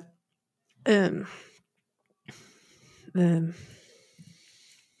more um, um,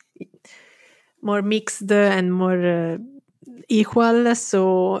 more mixed and more equal.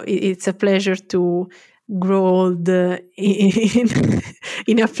 So it's a pleasure to grow old in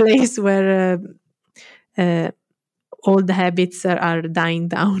a place where old habits are dying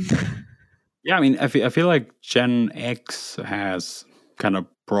down. Yeah, I mean, I feel like Gen X has kind of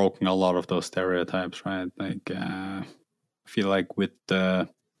broken a lot of those stereotypes, right? Like, I feel like with the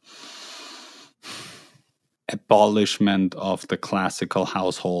abolishment of the classical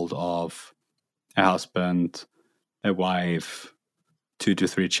household of a husband, a wife, 2 to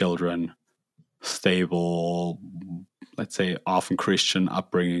 3 children, stable, let's say, often Christian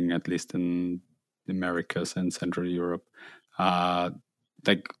upbringing, at least in the Americas and Central Europe.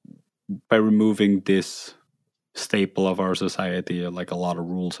 Like, by removing this staple of our society, like, a lot of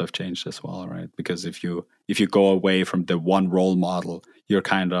rules have changed as well, right? Because if you go away from the one role model, you're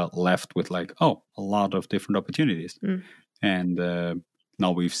kind of left with like, oh, a lot of different opportunities. And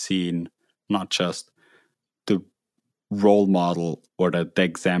now we've seen not just the role model or the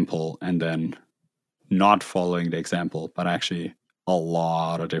example and then not following the example, but actually a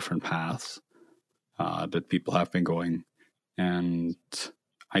lot of different paths that people have been going. And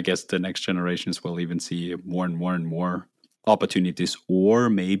I guess the next generations will even see more and more and more opportunities, or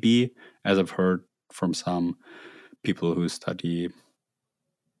maybe, as I've heard from some people who study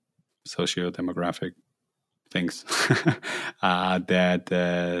socio-demographic things,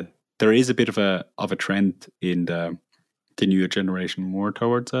 that there is a bit of a trend in the newer generation more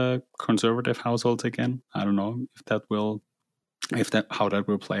towards conservative households again. I don't know how that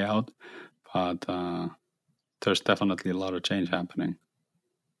will play out, but there's definitely a lot of change happening,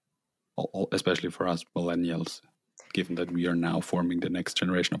 especially for us millennials, given that we are now forming the next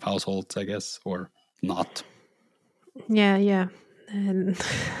generation of households, I guess, or not. Yeah. And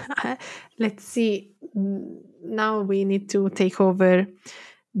let's see. Now we need to take over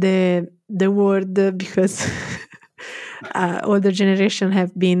the world because older generation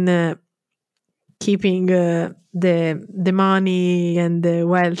have been keeping the money and the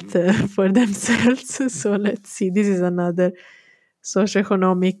wealth for themselves. So let's see. This is another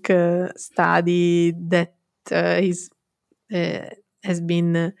socioeconomic study that is has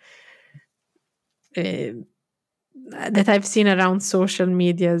been that I've seen around social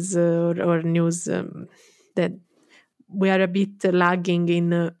medias or news, that we are a bit lagging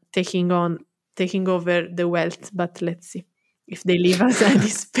in taking over the wealth. But let's see if they leave us any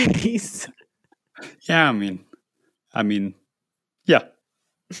space. Yeah, I mean, yeah.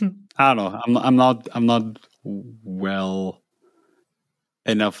 I don't know. I'm not well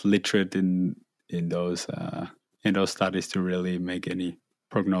enough literate in those studies to really make any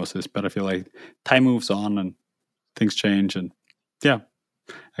prognosis. But I feel like time moves on and things change, and yeah,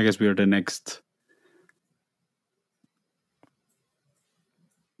 I guess we are the next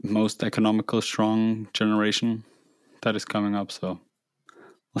most economical, strong generation that is coming up. So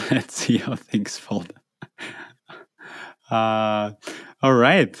let's see how things fold. All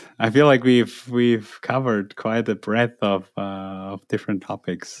right. I feel like we've covered quite a breadth of different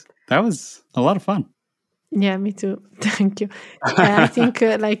topics. That was a lot of fun. Yeah, me too. Thank you. I think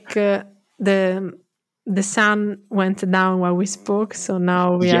the sun went down while we spoke, so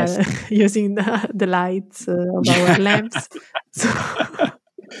now we Yes. are using the lights of our lamps. So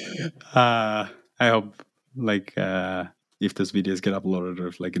I hope if those videos get uploaded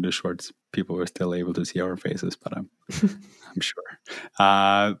or like in the shorts, people are still able to see our faces, but I'm sure.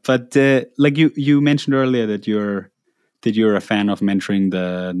 But like you mentioned earlier that you're a fan of mentoring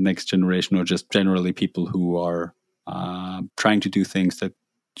the next generation or just generally people who are trying to do things that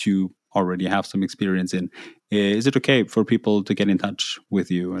you already have some experience in. Is it okay for people to get in touch with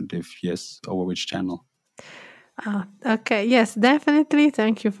you? And if yes, over which channel? okay, yes, definitely.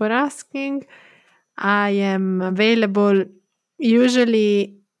 Thank you for asking. I am available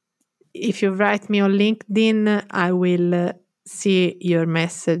usually. If you write me on LinkedIn, I will see your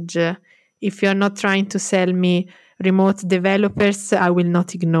message. If you're not trying to sell me remote developers, I will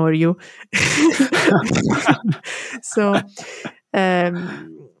not ignore you. so,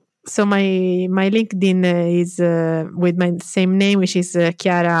 um, so my LinkedIn is with my same name, which is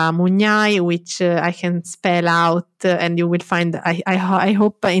Chiara Mugnai, which I can spell out, and you will find. I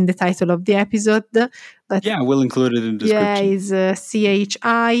hope in the title of the episode. But yeah, we'll include it in the description. Yeah, is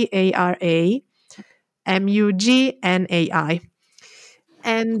Chiara Mugnai.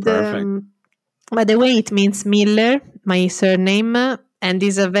 And Perfect. by the way, it means Miller, my surname, and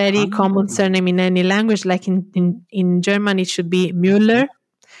is a very common surname in any language. Like in German, it should be Müller.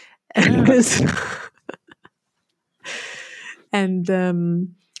 Yeah.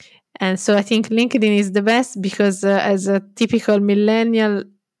 and so I think LinkedIn is the best because as a typical millennial,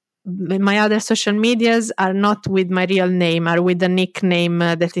 my other social medias are not with my real name, are with a nickname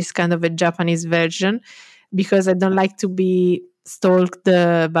that is kind of a Japanese version because I don't like to be stalked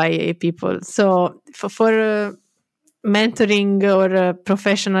by people. So for mentoring or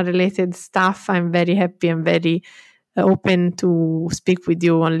professional related stuff, I'm very happy and very open to speak with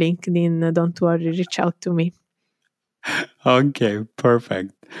you on LinkedIn. Don't worry, reach out to me. Okay,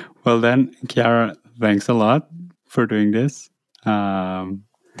 perfect. Well then, Chiara, thanks a lot for doing this.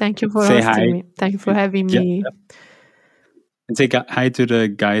 Thank you for Say hosting hi. me. Thank you for having Yeah, me. and say hi to the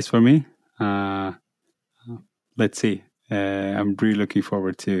guys for me. Uh, let's see. I'm really looking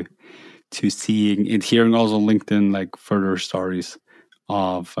forward to seeing and hearing also on LinkedIn like further stories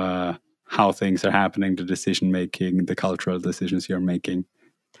of how things are happening, the decision making, the cultural decisions you're making.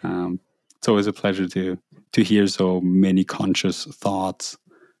 It's always a pleasure to hear so many conscious thoughts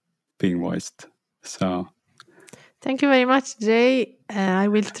being voiced. So Thank you very much, Jay. I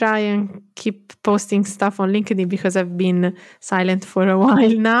will try and keep posting stuff on LinkedIn because I've been silent for a while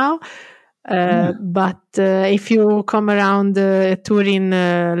now. But if you come around Turin,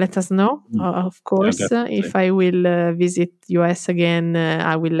 let us know. Of course, if I will visit US again,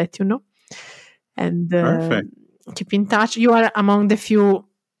 I will let you know. And keep in touch. You are among the few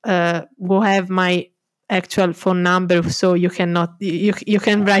who have my actual phone number, so you cannot you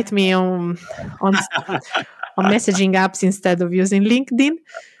can write me on messaging apps instead of using LinkedIn.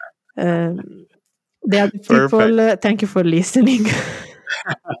 The other people, thank you for listening.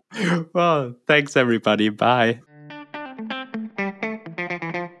 Well, thanks everybody. Bye.